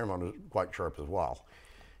Herman was quite sharp as well.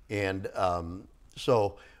 And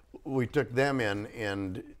so we took them in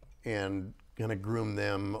and kind of groomed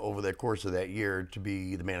them over the course of that year to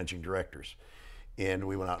be the managing directors. And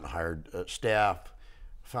we went out and hired staff,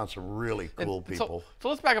 found some really cool people. So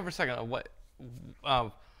let's back up for a second.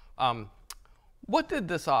 What did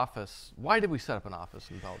this office, why did we set up an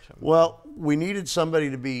office in Belgium? Well, we needed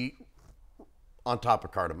somebody to be on top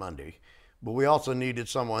of Cartamundi, but we also needed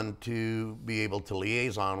someone to be able to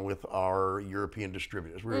liaison with our European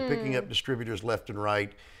distributors. We were picking up distributors left and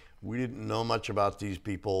right. We didn't know much about these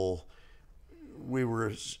people. We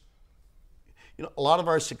were, you know, a lot of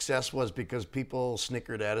our success was because people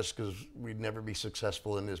snickered at us because we'd never be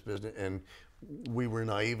successful in this business, and we were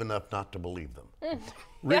naive enough not to believe them.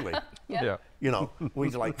 Really. Yeah. You know, we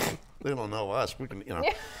like, they don't know us. We can, you know.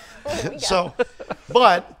 Yeah. So,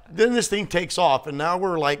 but then this thing takes off, and now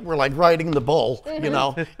we're like riding the bull, you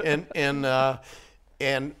know,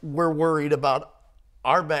 and we're worried about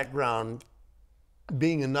our background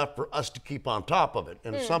being enough for us to keep on top of it.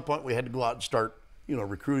 And at some point, we had to go out and start, you know,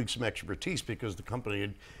 recruiting some expertise because the company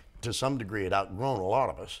had, to some degree, had outgrown a lot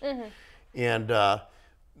of us. And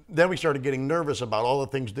then we started getting nervous about all the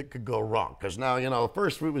things that could go wrong. Because now, you know,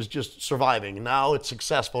 first it was just surviving. Now it's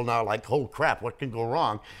successful. Now, like, oh crap, what can go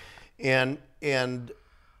wrong? And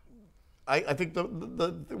I think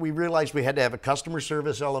we realized we had to have a customer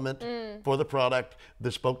service element for the product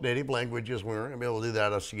that spoke native languages. We weren't going to be able to do that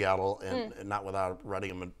out of Seattle and not without running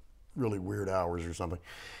them at really weird hours or something.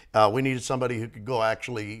 We needed somebody who could go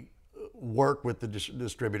actually work with the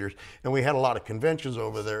distributors, and we had a lot of conventions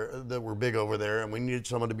over there that were big over there, and we needed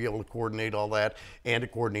someone to be able to coordinate all that and to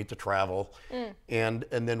coordinate the travel. And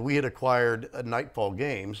then we had acquired Nightfall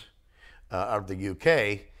Games out of the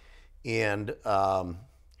UK, and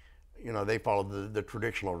you know, they followed the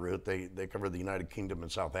traditional route. They covered the United Kingdom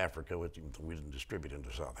and South Africa, which we didn't distribute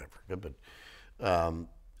into South Africa. But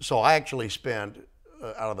so I actually spent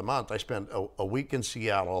out of the month, I spent a week in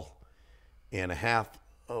Seattle and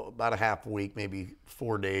about a half week, maybe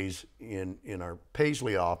 4 days in our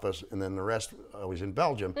Paisley office, and then the rest I was in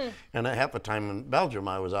Belgium. And half the time in Belgium,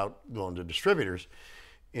 I was out going to distributors.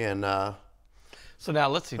 And so now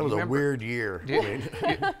let's see. That was a weird year. Do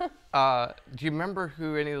you remember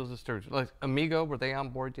who any of those distributors, like Amigo, were they on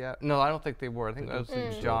board yet? No, I don't think they were. I think that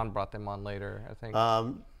was John brought them on later, I think.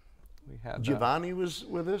 We had Giovanni was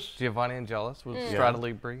with us. Giovanni Angelis was Strata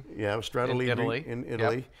Libre. Yeah, it was Strata Libre in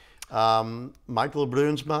Italy. Yep. Michael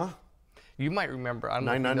Brunsma. You might remember. I don't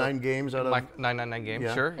 999 know Games out of 999 Games.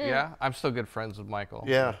 Yeah. Sure. Yeah, I'm still good friends with Michael.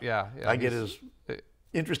 Yeah. Yeah. I get his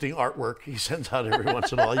interesting artwork he sends out every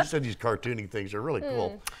once in a while. He said these cartoony things are really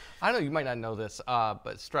cool. I know you might not know this,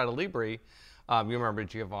 but Strata Libre. You remember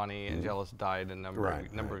Giovanni Angelis died a number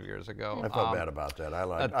of years ago. I felt bad about that.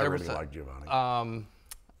 I really like Giovanni.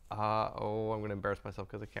 I'm going to embarrass myself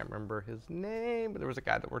because I can't remember his name, but there was a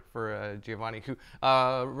guy that worked for Giovanni who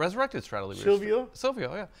resurrected Strata Libre.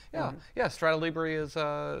 Silvio, yeah. Yeah, Strata Libre is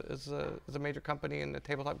a major company in the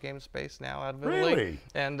tabletop game space now out of Italy. Really?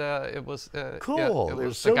 And it was cool. Yeah,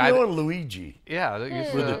 There's Silvio and Luigi. Yeah,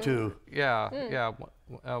 were the two. Yeah,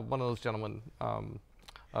 one of those gentlemen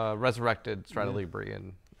resurrected Strata Libre,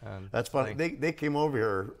 and that's funny. They came over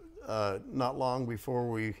here not long before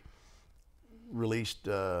we released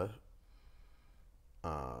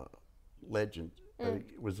Legend.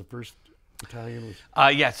 It was the first Italian.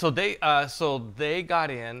 Yeah, so they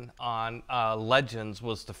got in on Legends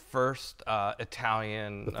was the first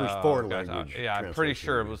Italian. The first foreign language. Yeah, I'm pretty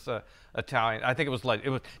sure it was Italian. I think it was Legend.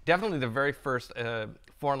 It was definitely the very first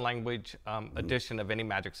foreign language edition of any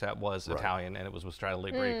Magic set was Italian, and it was with Strata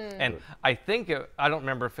Libre. And I think I don't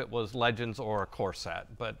remember if it was Legends or a core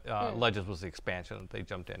set, but Legends was the expansion that they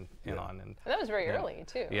jumped in on. And that was very early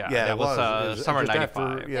too. Yeah, that it was summer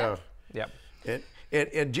 '95. Yep.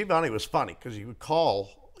 And Giovanni was funny because he would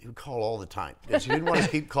call all the time because he didn't want to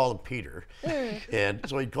keep calling Peter, and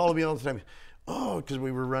so he'd call me all the time. Oh, because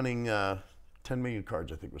we were running 10 million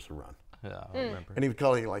cards, I think was the run. Yeah, I remember. And he would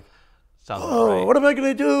call me like, Sounds "Oh, right. what am I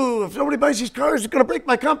going to do if somebody buys these cards? It's going to break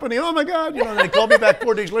my company. Oh my God!" You know. And then he called me back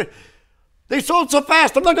 4 days later. They sold so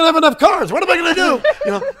fast, I'm not going to have enough cards. What am I going to do?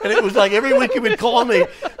 You know. And it was like every week he would call me.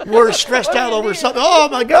 We're stressed out over something. Oh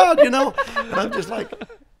my God! You know. And I'm just like.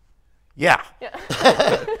 Yeah.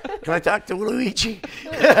 Can I talk to Luigi?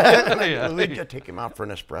 Luigi, take him out for an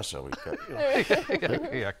espresso.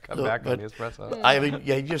 Come back on the espresso. I mean,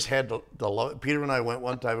 he just had the Peter and I went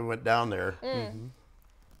one time. We went down there,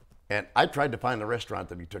 and I tried to find the restaurant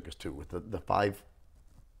that he took us to with the 5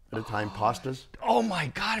 at a time pastas. Oh my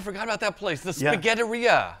God, I forgot about that place, the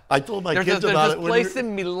Spaghetteria. I told my kids about it. There's this place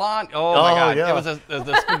in Milan. Oh my God, yeah. it was the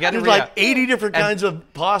Spaghetteria. There's like 80 different kinds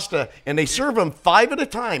of pasta, and they serve them 5 at a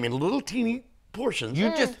time in little teeny portions.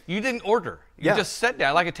 You didn't order. You just sat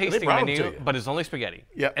down like a tasting menu, but it's only spaghetti.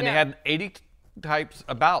 Yeah. And they had 80 types,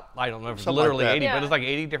 I don't know if it's Something literally like that. 80, but it's like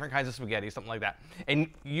 80 different kinds of spaghetti, something like that. And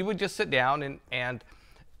you would just sit down and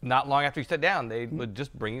not long after you sat down, they would just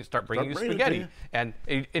start bringing you spaghetti, and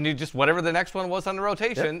you just whatever the next one was on the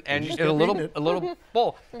rotation, and just a kept little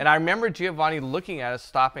bowl. And I remember Giovanni looking at us,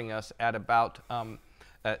 stopping us at about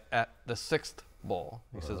at the 6th bowl.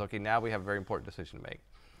 He says, "Okay, now we have a very important decision to make.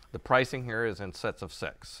 The pricing here is in sets of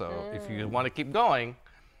 6. So if you want to keep going,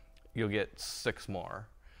 you'll get 6 more."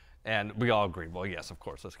 And we all agreed, well, yes, of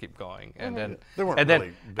course, let's keep going. And then, There weren't and then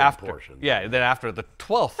really big after, portions. yeah, then after the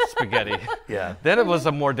 12th spaghetti, Yeah. then it was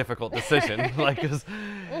a more difficult decision.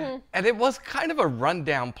 And it was kind of a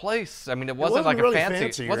rundown place. I mean, it wasn't like really a fancy,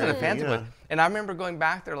 fancy, it wasn't a right? fancy Yeah. place. And I remember going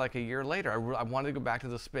back there like a year later. I wanted to go back to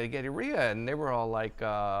the Spaghetteria, and they were all like,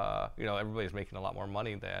 you know, everybody's making a lot more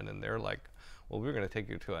money then, and they're like, well, we're going to take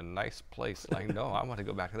you to a nice place. Like, no, I want to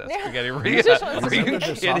go back to that Spaghetteria. Are you Remember the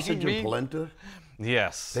kidding sausage me? and polenta?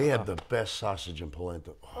 Yes. They had the best sausage and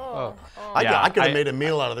polenta. Oh. I Yeah, could have made a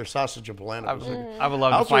meal out of their sausage and polenta. I would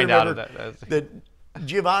love I to also find out of remember that. that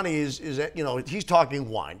Giovanni is you know, he's talking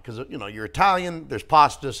wine because, you know, you're Italian, there's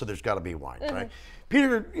pasta, so there's got to be wine, right?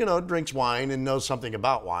 Peter, you know, drinks wine and knows something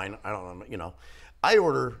about wine. I don't know, you know. I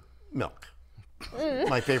order milk,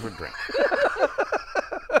 my favorite drink.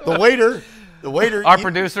 The waiter. Our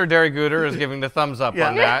producer, Derry Gooder, is giving the thumbs up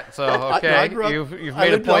on that. So, okay, I grew up- you've I made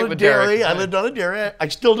a lived on point with Derry. I lived on a dairy. I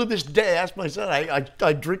still to this day ask my son,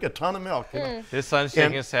 I drink a ton of milk. You know? His son's shaking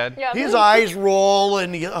And- his head. Yeah. His eyes roll,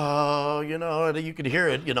 and you know, and you can hear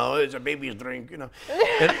it. You know, it's a baby's drink. You know,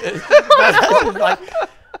 and like,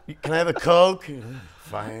 can I have a Coke?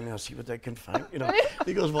 Fine, I'll see what I can find. You know,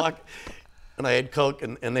 he goes walk, and I had Coke,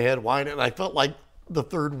 and they had wine, and I felt like the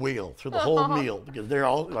third wheel through the whole meal because they're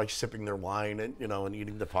all like sipping their wine and, you know, and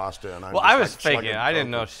eating the pasta. And I'm Well, just, I was like, faking slugging it. I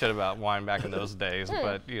didn't know Coke. shit about wine back in those days,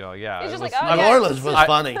 but you know, yeah. He's it just was- like, oh, New yeah. Orleans was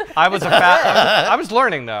funny. I was I was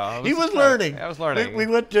learning though. He was learning. I was learning. We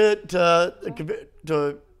went to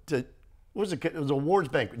what was it? It was a awards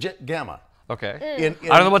banquet, Gamma. Okay. I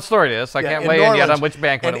don't know what story it is. So I can't in weigh in yet Orleans. on which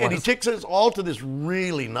banquet it And he was. takes us all to this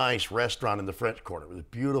really nice restaurant in the French Quarter. It was a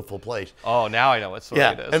beautiful place. Oh, now I know what story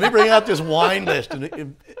Yeah, it is. and they bring out this wine list,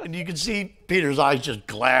 and you can see Peter's eyes just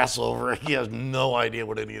glass over. He has no idea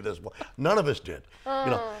what any of this was. None of us did, you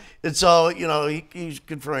know. And so, you know, he's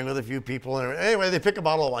conferring with a few people. And anyway, they pick a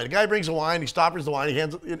bottle of wine. The guy brings the wine. He stoppers the wine. He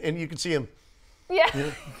hands it, and you can see him,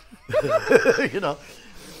 Yeah. you know.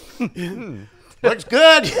 Looks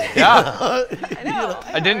good. Yeah. I know.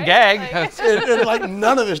 I didn't gag. And like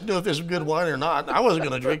none of us knew if this was good wine or not. I wasn't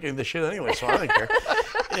going to drink any of the shit anyway, so I didn't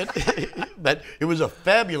care. But it was a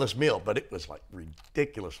fabulous meal, but it was like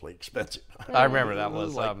ridiculously expensive. I remember that It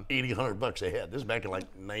was was like $80-100 a head. This is back in like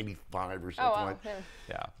 '95 or something. Oh, wow. Like.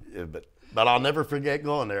 Yeah. Yeah. But I'll never forget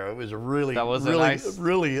going there. It was a really, That was a really, nice-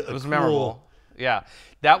 really. It was memorable. Yeah,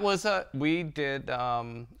 that was we did.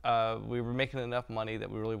 We were making enough money that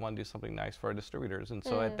we really wanted to do something nice for our distributors, and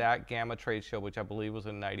so at that Gamma trade show, which I believe was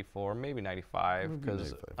in '94, maybe '95,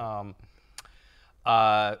 because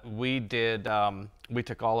we did. We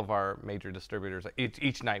took all of our major distributors.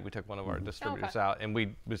 Each night we took one of our distributors out, and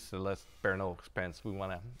we said, let's spare no expense. We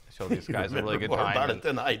want to show these guys a really good more time. about it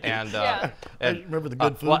than I do. And, Yeah. I remember the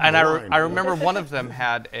good food. well, and and the wine. I remember one of them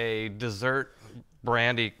had a dessert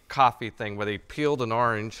brandy coffee thing where they peeled an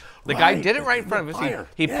orange. The guy Right, did it right in the front of us. fire.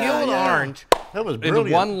 He Yeah, peeled an yeah. orange That was into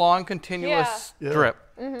brilliant. one long continuous Yeah. strip,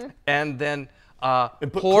 and then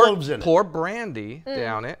And put cloves in it. pour brandy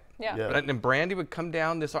down it. Yeah. Yeah. And brandy would come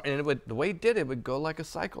down this, and it would, the way he did it would go like a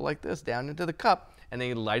cycle like this down into the cup, and then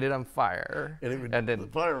he light it on fire. And, it would, and then the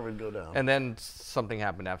fire would go down. and then something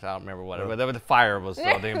happened after. I don't remember what, but the fire was the The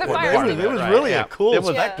important fire part. was of it was right? really Yeah. a cool It was,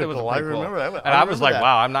 spectacle. It was I pretty cool. remember that. And I was remember like, that.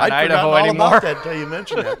 wow, I'm not in I'd forgotten Idaho all anymore. about that until you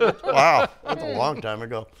mentioned that. Wow, that's a long time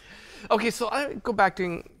ago. Okay, so I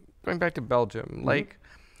going back to Belgium. Mm-hmm. Like,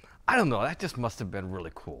 I don't know, that just must have been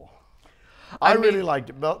really cool. I mean- really liked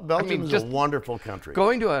it. Belgium mean, is just a wonderful country.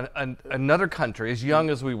 Going to another country, as young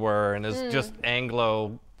as we were and as just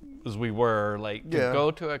Anglo as we were, like to Yeah.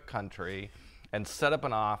 go to a country and set up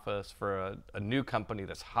an office for a new company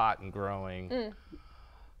that's hot and growing.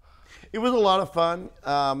 It was a lot of fun.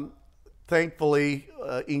 Thankfully,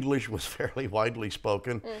 English was fairly widely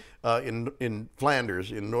spoken. In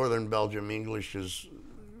Flanders, in northern Belgium, English is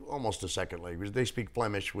almost a second language. They speak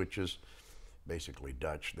Flemish, which is basically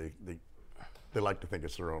Dutch. They like to think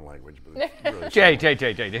it's their own language, but it's really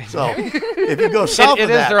Jay. So if you go south It of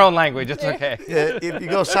is that, their own language. It's okay. if you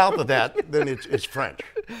go south of that, then it's French.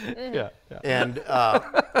 Yeah. And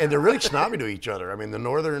they're really snobby to each other. I mean, the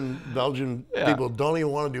northern Belgian people don't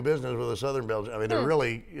even want to do business with the southern Belgian. I mean, they're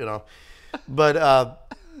really, you know. But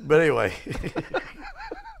anyway,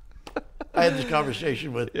 I had this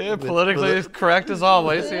conversation with Politically with correct as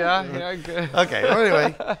always. Yeah. Good. okay. Well,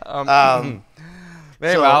 anyway,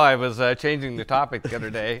 Meanwhile, I was changing the topic the other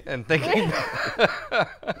day and thinking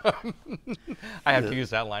I have to use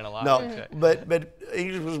that line a lot. no, actually. but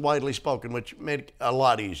English was widely spoken, which made it a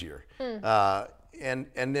lot easier. And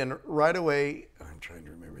then right away, I'm trying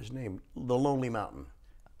to remember his name, the Lonely Mountain.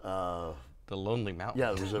 The The Lonely Mountain.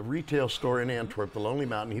 Yeah, there was a retail store in Antwerp, the Lonely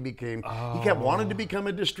Mountain. He kept wanting to become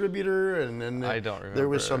a distributor, and then I don't remember. there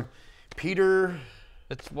was some Peter.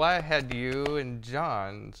 That's why I had you and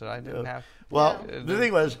John, so I didn't have. Well, the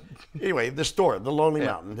thing was, anyway, the store, the Lonely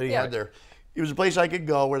Mountain that he had there. It was a place I could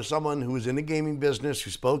go where someone who was in the gaming business,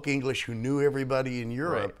 who spoke English, who knew everybody in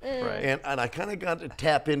Europe, and I kind of got to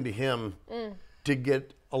tap into him to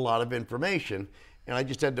get a lot of information. And I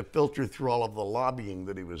just had to filter through all of the lobbying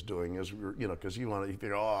that he was doing, as we were, because he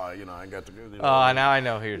figured, I got to. Now I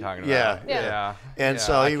know who you're talking about. Yeah. And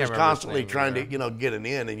so he was constantly trying to, get an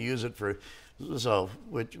in and use it for,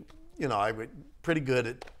 which, I was pretty good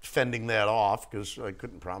at fending that off because I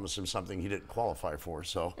couldn't promise him something he didn't qualify for.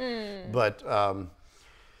 So, but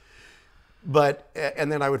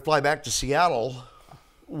and then I would fly back to Seattle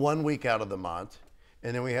 1 week out of the month,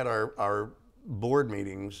 and then we had our board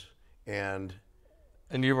meetings and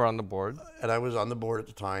you were on the board? And I was on the board at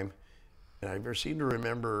the time. And I seem to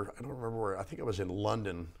remember, I don't remember where, I think I was in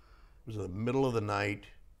London. It was in the middle of the night.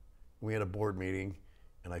 We had a board meeting,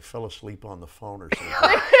 and I fell asleep on the phone or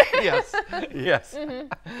something. Yes. And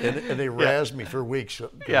they razzed me for weeks.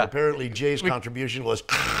 Apparently Jay's contribution was...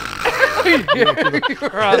 You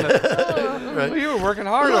were working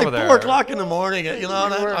hard over there. 4 o'clock in the morning, and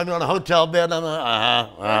I'm on a hotel bed. I'm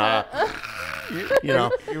like,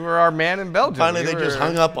 You were our man in Belgium. Finally, they just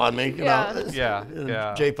hung up on me.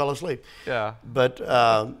 Jay fell asleep. Yeah. But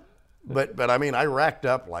I mean, I racked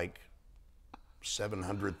up like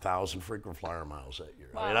 700,000 frequent flyer miles that year.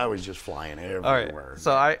 Wow. I mean, I was just flying everywhere. All right.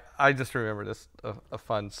 So I just remember this a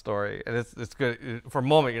fun story, and it's good. For a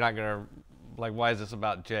moment, you're not gonna like, why is this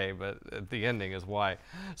about Jay? But the ending is why.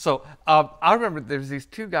 So I remember there's these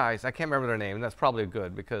 2 guys. I can't remember their name, and that's probably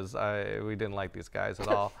good because we didn't like these guys at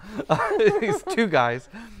all. These 2 guys,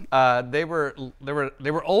 they were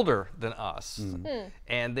older than us,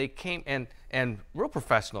 and they came and real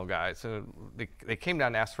professional guys. So they came down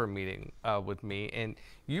and asked for a meeting with me, and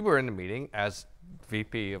you were in the meeting as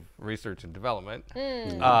VP of Research and Development. So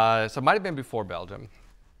it might have been before Belgium.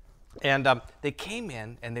 And they came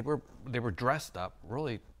in and they were dressed up,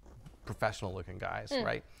 really professional looking guys,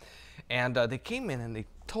 right? And they came in and they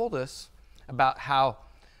told us about how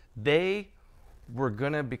they were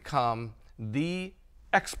going to become the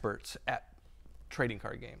experts at trading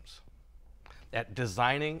card games, at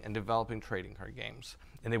designing and developing trading card games.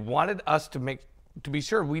 And they wanted us to be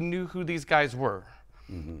sure we knew who these guys were.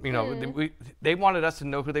 They wanted us to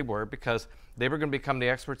know who they were because they were going to become the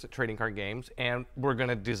experts at trading card games and were going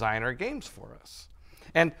to design our games for us.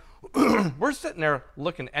 And we're sitting there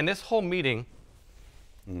looking, and this whole meeting,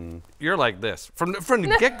 you're like this from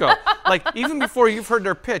the get-go. Like, even before you've heard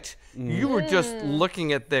their pitch, you were just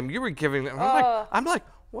looking at them. You were giving them. I'm like,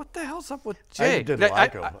 what the hell's up with Jay? I didn't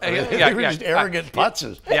like them. They were just arrogant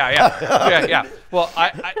putzes. Yeah. Well,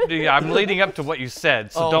 I'm leading up to what you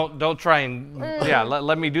said, so don't try and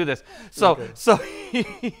let me do this. So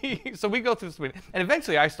we go through this meeting, and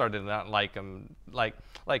eventually I started to not like him, like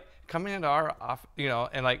coming into our office,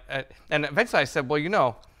 and eventually I said,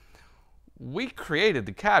 well, we created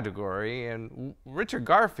the category, and Richard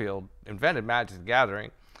Garfield invented Magic the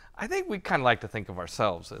Gathering. I think we kind of like to think of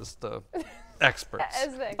ourselves as the experts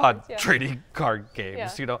on trading card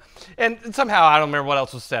games, And somehow, I don't remember what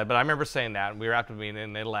else was said, but I remember saying that, and we were after the meeting,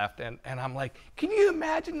 and they left, and I'm like, can you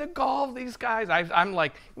imagine the gall of these guys? I'm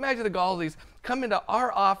like, imagine the gall of these come into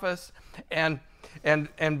our office and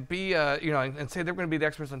be, and say they're going to be the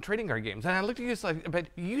experts on trading card games. And I looked at you like, but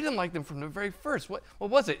you didn't like them from the very first. What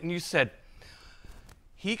was it? And you said,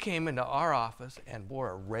 he came into our office and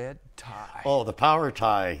wore a red tie. Oh, the power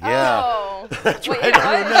tie, yeah. Oh. That's right,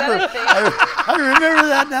 I remember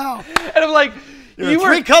that now. And I'm like, there were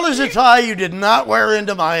 3 colors of tie you did not wear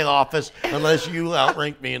into my office unless you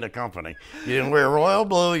outranked me in the company. You didn't wear royal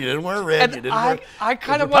blue, you didn't wear red, you didn't wear... I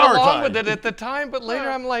kind of went along with it at the time, but later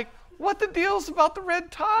I'm like, what the deal's about the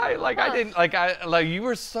red tie? Like, I didn't, like you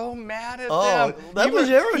were so mad at them. That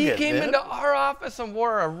was arrogant, He came into our office and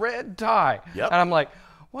wore a red tie. Yep. And I'm like,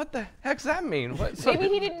 what the heck's that mean? Maybe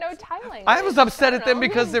he didn't know tie language. I was upset at them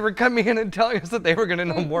because they were coming in and telling us that they were going to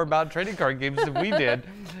know more about trading card games than we did.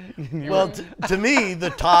 Well, to me, the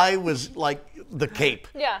tie was like the cape.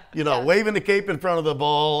 Waving the cape in front of the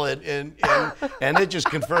ball, and it just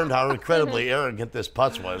confirmed how incredibly arrogant this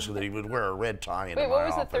putz was, so that he would wear a red tie in my office. Wait, what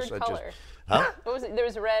was the third color? What was it? There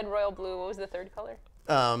was red, royal blue. What was the third color?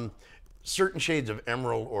 Certain shades of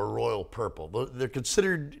emerald or royal purple. They're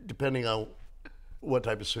considered depending on what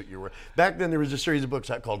type of suit you wear. Back then, there was a series of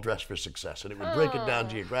books out called Dress for Success, and it would break it down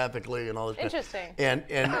geographically and all this. Interesting.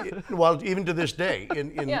 And well, even to this day,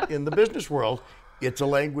 in the business world, it's a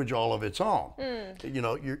language all of its own. You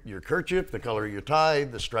know, your kerchief, the color of your tie,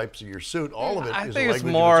 the stripes of your suit, all of it I is think a it's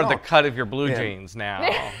language more of its the own. cut of your blue jeans now,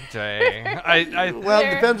 Jay. Well, it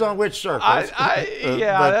depends on which circles. That's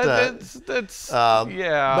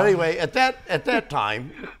But anyway, at that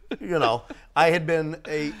time, you know, I had been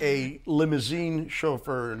a limousine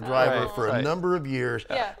chauffeur and driver for a number of years.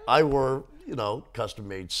 Yeah. I wore, you know,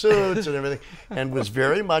 custom-made suits and everything, and was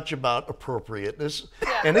very much about appropriateness.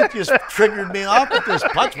 And it just triggered me off that this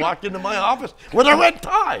putz walked into my office with a red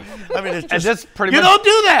tie. I mean, it's just, that's pretty you much- don't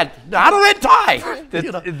do that. Not a red tie.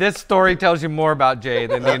 You know? This story tells you more about Jay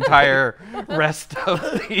than the entire rest of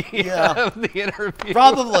the interview.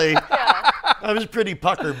 Probably. I was pretty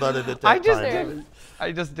pucker-butted at that time.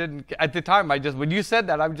 I just didn't, at the time, when you said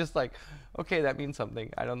that, I'm just like, okay, that means something.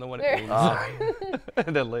 I don't know what it means.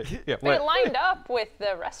 And then But it lined up with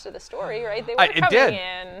the rest of the story, right? They were it coming did.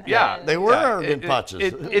 in. Yeah. and- They were arrogant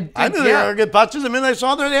putzes. I knew they were yeah. arrogant putzes the minute I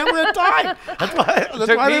saw their damn red tie. That's why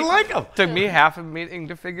I didn't like them. Took me half a meeting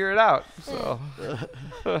to figure it out. So,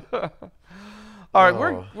 all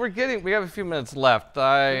right, we have a few minutes left.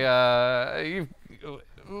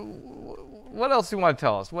 What else do you want to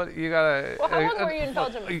tell us? What you gotta? Well, how long were you in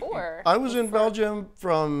Belgium before? I was in Belgium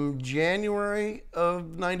from January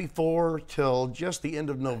of '94 till just the end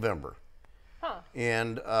of November. Huh.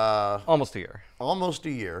 And Almost a year. almost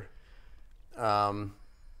a year.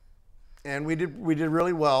 And we did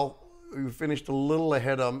really well. We finished a little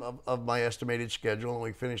ahead of my estimated schedule, and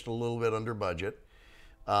we finished a little bit under budget.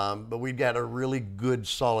 But we got a really good,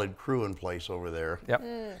 solid crew in place over there. Yep.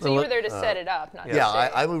 So you were there to set it up, not Yeah,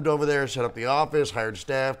 just I moved over there, set up the office, hired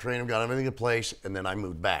staff, trained them, got everything in place, and then I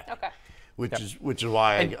moved back. Okay. Which is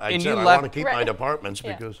why I and said you I left- want to keep my Right. departments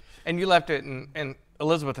Yeah. because And you left it, and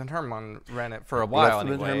Elizabeth and Herman ran it for a while left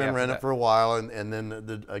anyway. Herman after ran it that. for a while, and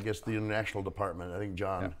then I guess the international department. I think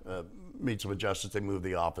John meets with justice. They moved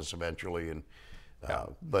the office eventually, and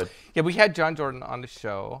but Yeah, we had John Jordan on the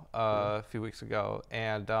show a few weeks ago,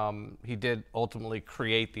 and he did ultimately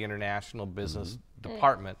create the international business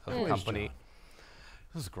department of the company.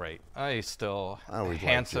 It was great. He's still always liked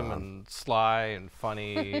handsome John. and sly and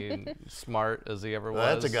funny and smart as he ever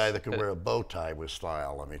was. that's a guy that can wear a bow tie with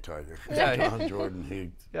style. Let me tell you, Yeah. John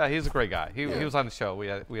Jordan. Yeah, he's a great guy. He was on the show. We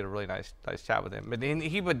had a really nice chat with him. But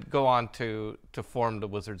he would go on to form the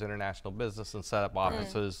Wizards International Business and set up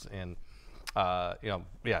offices in,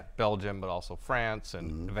 Belgium, but also France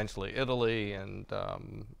and eventually Italy. And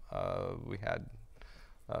we had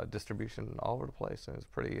distribution all over the place. And it was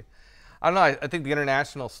pretty. I don't know. I think the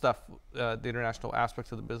international stuff, the international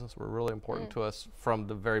aspects of the business were really important to us from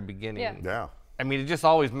the very beginning. Yeah. Yeah. I mean, it just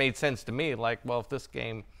always made sense to me. Like, well,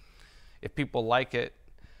 if people like it,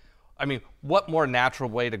 I mean, what more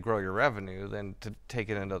natural way to grow your revenue than to take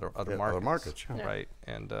it into other markets? Other markets, yeah. Right?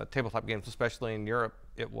 And tabletop games, especially in Europe,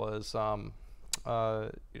 it was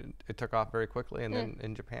it took off very quickly, and then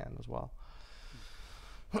in Japan as well.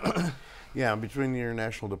 Yeah, between the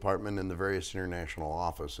international department and the various international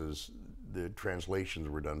offices, the translations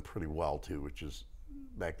were done pretty well too, which is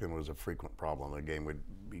back then was a frequent problem. A game would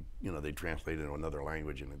be, they'd translate it into another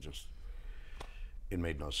language, and it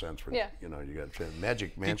made no sense. For, Yeah. You got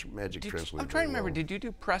magic translation. I'm trying to remember. Did you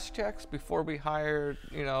do press checks before we hired?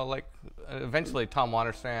 Eventually Tom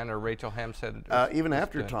Wanderstrand or Rachel Hempstead. Even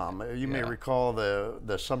after Tom, you may recall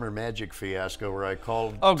the Summer Magic fiasco where I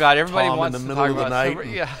called. Oh God! Everybody Tom wants in the to middle talk of the about night. Summer,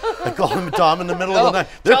 yeah. I called him Tom in the middle of the night.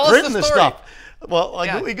 They're tell us the printing this story. stuff. Well,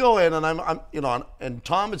 Yeah. we go in, and I'm and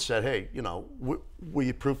Tom had said, hey, will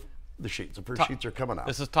you proof the sheets? The first sheets are coming out.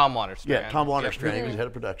 This is Tom Wanderstrand. Yeah, Tom Wanderstrand, he was head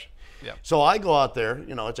of production. Yep. So I go out there,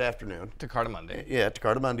 it's afternoon. To Cardamundi. Yeah, to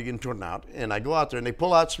Cardamundi and turn out. And I go out there and they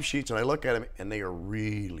pull out some sheets and I look at them and they are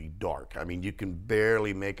really dark. I mean, you can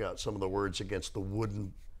barely make out some of the words against the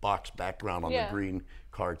wooden box background on the green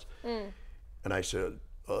cards. And I said,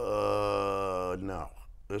 no,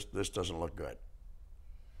 this doesn't look good.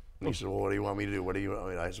 And he said, well, what do you want me to do? What do you want me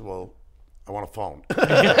to do? I said, well, I want a phone.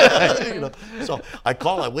 So I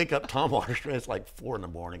wake up Tom Wanderstrand. It's like 4 in the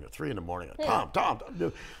morning or 3 in the morning. Tom,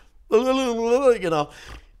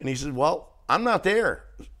 and he said, well, I'm not there.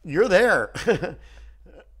 You're there.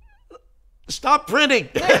 Stop printing.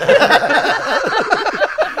 And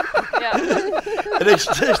they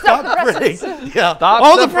stopped printing. Yeah.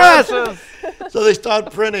 Stop the press. presses. So they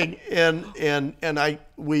stopped printing, and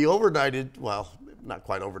we overnighted. Well, not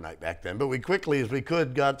quite overnight back then, but we quickly as we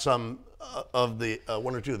could got some of the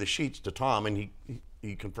 1 or 2 of the sheets to Tom, and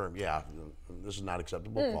he confirmed, yeah, this is not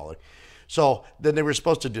acceptable quality. So then they were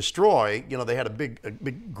supposed to destroy. They had a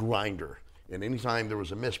big grinder, and anytime there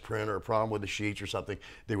was a misprint or a problem with the sheets or something,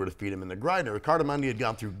 they were to feed them in the grinder. Cardamundi had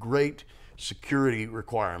gone through great security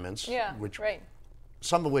requirements, Yeah, which right.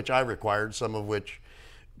 some of which I required, some of which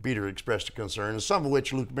Peter expressed a concern, and some of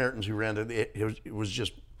which Luke Mertens, who ran it, it was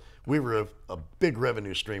just, we were a big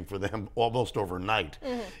revenue stream for them almost overnight.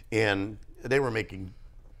 And they were making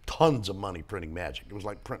tons of money printing magic. It was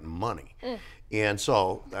like printing money. And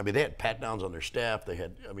so, I mean, they had pat downs on their staff. They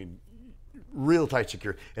had, I mean, real tight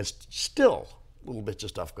security. And still, little bits of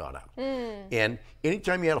stuff got out. And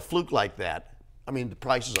anytime you had a fluke like that, I mean, the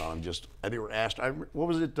prices on them just, they were asked, what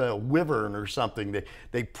was it, Wyvern or something?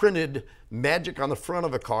 They printed magic on the front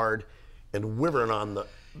of a card and Wyvern on the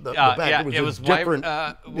back. Yeah, it was a different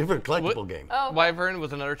collectible game. Oh. Wyvern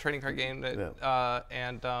was another trading card game that,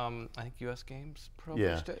 and I think U.S. Games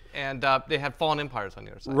published it. And they had Fallen Empires on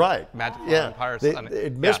the other side. Right. Magic Fallen Empires. They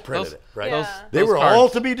misprinted it, right? Yeah. They were cards. all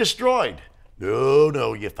to be destroyed.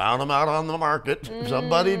 No, you found them out on the market.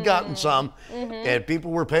 Somebody had gotten some, and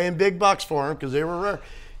people were paying big bucks for them because they were rare.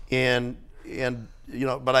 And you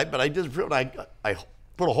know, but I just I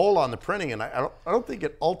put a hold on the printing, and I don't think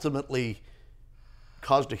it ultimately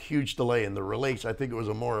caused a huge delay in the release. I think it was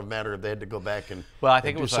a more of a matter of they had to go back and Well, I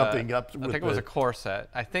think it was something up. I think it was a core set.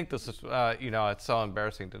 I think this is, you know, it's so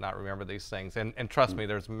embarrassing to not remember these things. And trust me,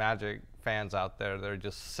 there's Magic fans out there that are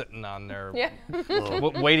just sitting on their,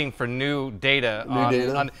 waiting for new data.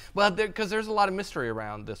 Well, because there's a lot of mystery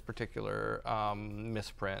around this particular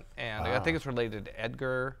misprint, and I think it's related to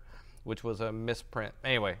Edgar, which was a misprint.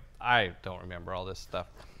 Anyway, I don't remember all this stuff.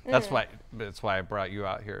 That's why I brought you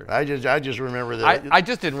out here. I just remember that. I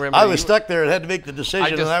just didn't remember. I was stuck there and had to make the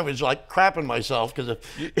decision, and I was like crapping myself because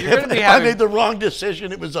if I made the wrong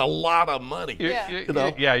decision, it was a lot of money. You're gonna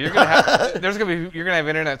have you're gonna have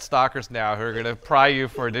internet stalkers now who are gonna pry you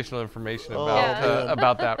for additional information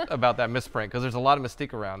about that misprint, because there's a lot of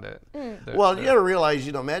mystique around it. Well, you got to realize,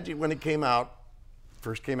 you know, Magic when it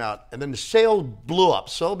first came out, and then the sales blew up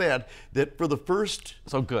so bad that for the first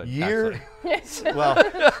year, well,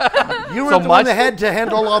 you were the one that had to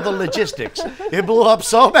handle all the logistics. It blew up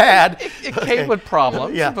so bad. It came with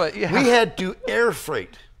problems. But we had to air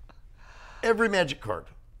freight every Magic card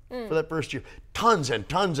for that first year, tons and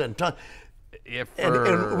tons and tons.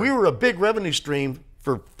 And we were a big revenue stream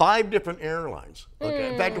for 5 different airlines.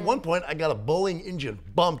 In fact, at one point, I got a Boeing engine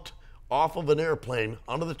bumped off of an airplane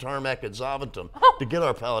onto the tarmac at Zaventem to get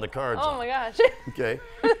our pallet of cards on. Oh my gosh. Okay.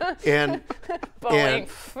 And Boeing.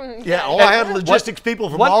 I had logistics people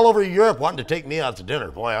from all over Europe wanting to take me out to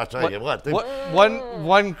dinner. Boy, I'll tell you what.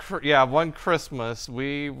 One Christmas,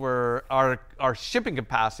 our shipping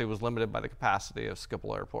capacity was limited by the capacity of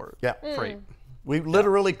Schiphol Airport. Freight. We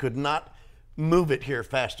literally could not move it here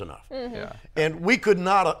fast enough. And we could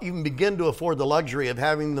not even begin to afford the luxury of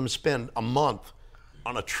having them spend a month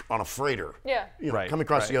on a freighter, coming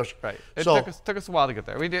across the ocean. Right. It took us a while to get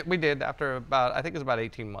there. We did after about, I think it was about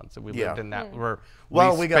 18 months that we lived in that.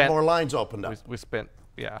 We got more lines opened up. We spent,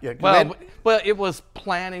 well, it was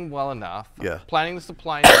planning well enough. Planning the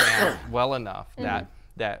supply and demand well enough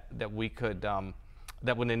that we could,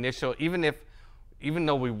 that when initial, even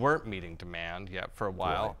though we weren't meeting demand yet for a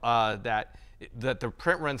while, that the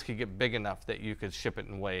print runs could get big enough that you could ship it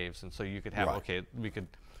in waves, and so you could have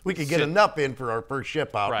we could get enough in for our first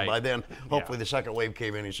ship out, and by then, hopefully, the second wave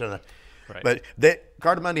came in. But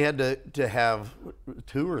Cardamundi had to have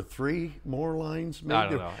 2 or 3 more lines. Maybe. I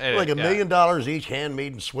don't know. Like $1 million each,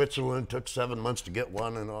 handmade in Switzerland. Took 7 months to get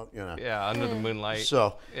one, and all. You know. Yeah, under the moonlight.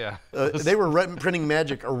 So they were printing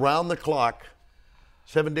Magic around the clock,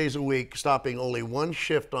 7 days a week, stopping only 1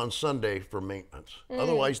 shift on Sunday for maintenance.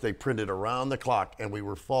 Otherwise, they printed around the clock, and we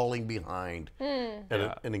were falling behind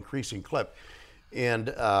at an increasing clip. And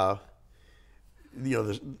you know,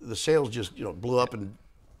 the sales just blew up, and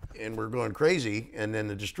we're going crazy. And then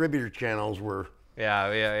the distributor channels were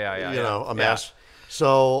a mess.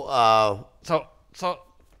 So it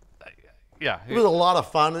was a lot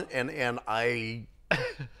of fun, and I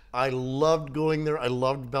loved going there. I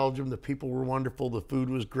loved Belgium. The people were wonderful. The food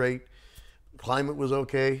was great. The climate was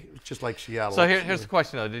okay. It's just like Seattle. So here's the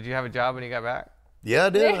question though: did you have a job when you got back? Yeah, I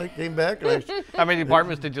did. I came back. How many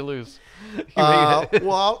departments did you lose?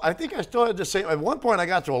 Well, I think I still had the same. At one point, I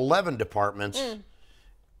got to 11 departments,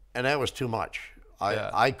 and that was too much.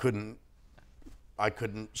 I couldn't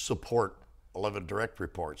support 11 direct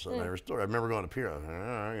reports. And I remember going to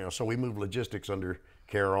Peter. So we moved logistics under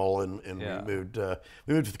Carol, and we moved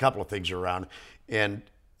a couple of things around.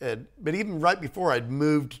 But even right before I'd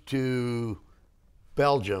moved to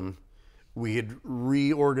Belgium, we had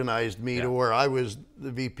reorganized me to where I was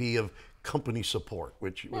the VP of company support,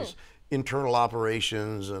 which was internal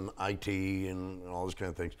operations and IT and all those kind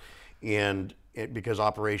of things. And because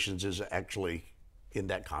operations is actually, in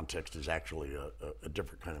that context, is actually a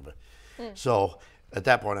different kind of a. So At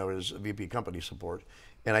that point, I was a VP company support,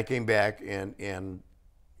 and I came back and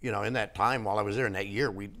you know, in that time while I was there in that year,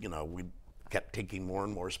 we kept taking more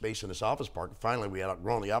and more space in this office park. Finally, we had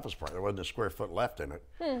outgrown the office park. There wasn't a square foot left in it.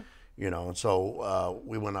 You know, and so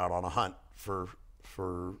we went out on a hunt for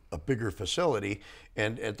a bigger facility.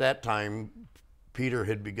 And at that time, Peter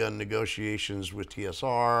had begun negotiations with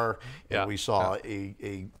TSR, and we saw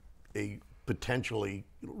a potentially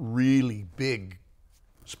really big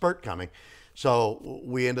spurt coming. So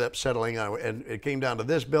we ended up settling on, and it came down to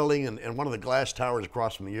this building and one of the glass towers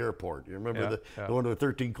across from the airport. You remember the one with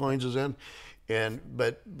 13 coins is in?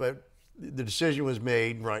 But the decision was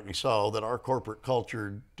made, rightly so, that our corporate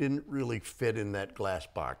culture didn't really fit in that glass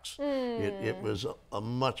box. It was a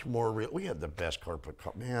much more real. We had the best corporate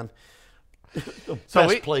man. The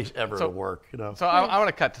best place ever to work, you know. So I want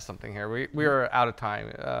to cut to something here. We are out of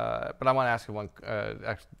time, but I want to ask you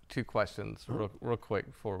two questions real quick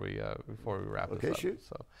before we wrap this up. Okay, shoot.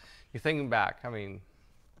 So you're thinking back. I mean,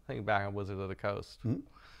 thinking back on Wizards of the Coast,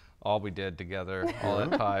 all we did together, all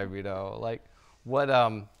that time, you know, like what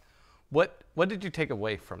did you take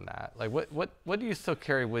away from that? Like what do you still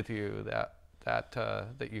carry with you that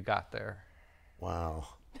you got there? Wow,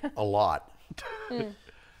 a lot.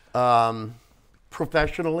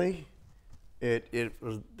 Professionally, it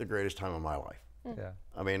was the greatest time of my life. Yeah.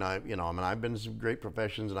 I mean, I've been in some great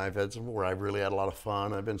professions, and I've had some where I've really had a lot of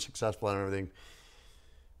fun. I've been successful and everything.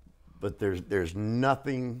 But there's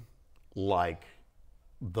nothing like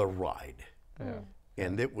the ride. Yeah.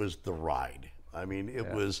 And it was the ride. I mean,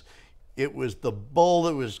 it was the bull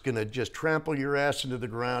that was going to just trample your ass into the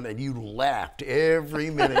ground, and you laughed every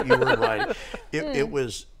minute you were riding. It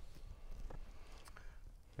was.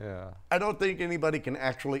 Yeah. I don't think anybody can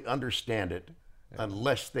actually understand it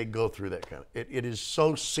unless they go through that kind of. It is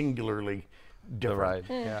so singularly different.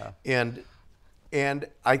 The ride. Yeah. And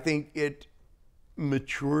I think it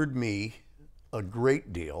matured me a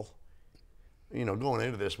great deal. You know, going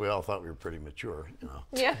into this, we all thought we were pretty mature. You know.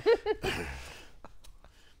 Yeah.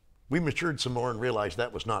 We matured some more and realized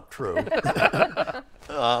that was not true.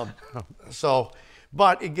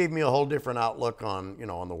 But it gave me a whole different outlook on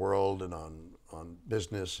the world and on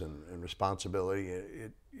business and responsibility.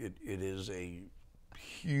 It is a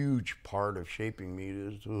huge part of shaping me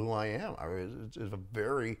to who I am. I mean, it's a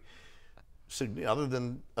very other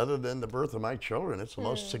than the birth of my children, it's the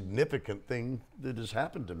most significant thing that has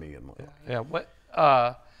happened to me in my life. Yeah. What?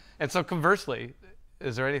 And so conversely,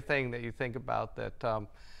 is there anything that you think about that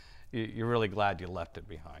you're really glad you left it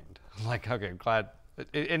behind? Like, okay, glad.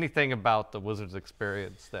 Anything about the Wizards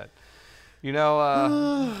experience that, you know?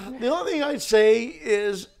 The only thing I'd say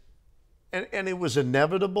is, and it was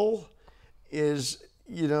inevitable, is,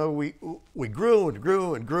 you know, we grew and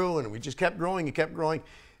grew and grew, and we just kept growing and kept growing,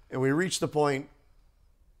 and we reached the point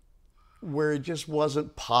where it just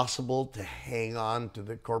wasn't possible to hang on to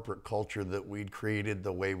the corporate culture that we'd created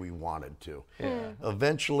the way we wanted to. Yeah.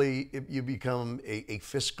 Eventually, you become a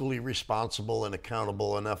fiscally responsible and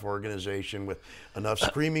accountable enough organization with enough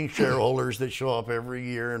screaming shareholders that show up every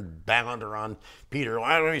year and bounder on Peter.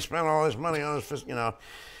 Why do we spend all this money on this? You know,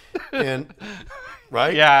 and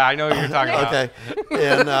right? Yeah, I know what you're talking about. Okay,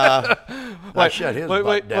 and I shut his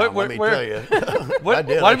butt down. Let me tell you. Why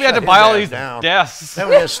did we have to buy all these desks? Then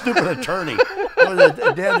we had a stupid attorney. It was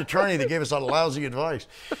a dead attorney that gave us all lousy advice.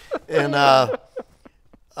 And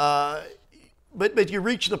but you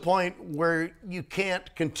reach the point where you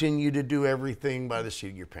can't continue to do everything by the seat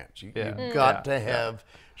of your pants. You've got to have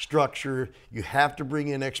structure. You have to bring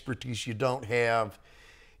in expertise you don't have.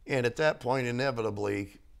 And at that point,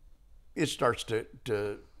 inevitably, it starts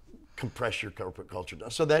to compress your corporate culture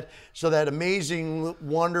down. So that amazing,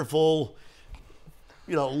 wonderful,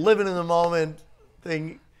 you know, living in the moment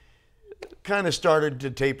thing kind of started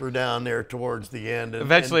to taper down there towards the end.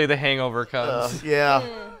 Eventually, the hangover comes.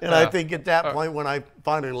 And I think at that point, when I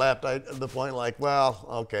finally left, the point like, well,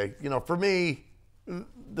 okay, you know, for me,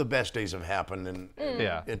 the best days have happened, and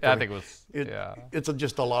I think it was. It's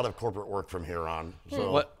just a lot of corporate work from here on.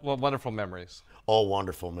 So what wonderful memories. All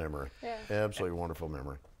wonderful memory. Yeah. Absolutely wonderful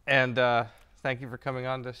memory. And thank you for coming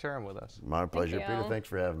on to share them with us. My pleasure, Peter. Thanks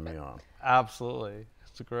for having me on. Absolutely,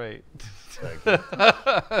 it's great. Thank you.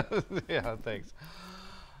 Yeah, thanks.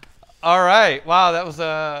 All right. Wow, that was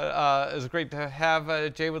it was great to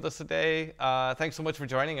have Jay with us today. Thanks so much for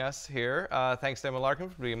joining us here. Thanks to Emma Larkin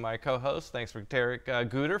for being my co-host. Thanks for Tarek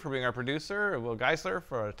Guder for being our producer, Will Geisler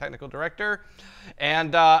for our technical director.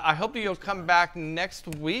 And I hope you'll come back next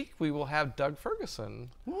week. We will have Doug Ferguson.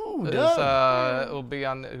 Ooh, Doug. Will be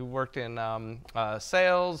on, who worked in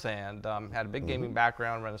sales and had a big gaming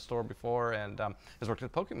background, ran a store before, and has worked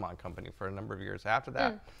at the Pokemon Company for a number of years after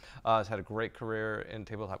that. Has had a great career in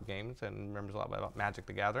tabletop games and remembers a lot about Magic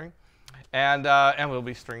the Gathering. And we'll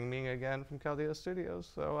be streaming again from Chaldea Studios.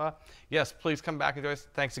 So yes, please come back and join us.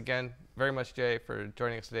 Thanks again very much, Jay, for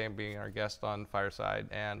joining us today and being our guest on Fireside.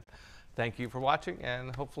 And thank you for watching,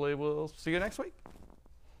 and hopefully we'll see you next week.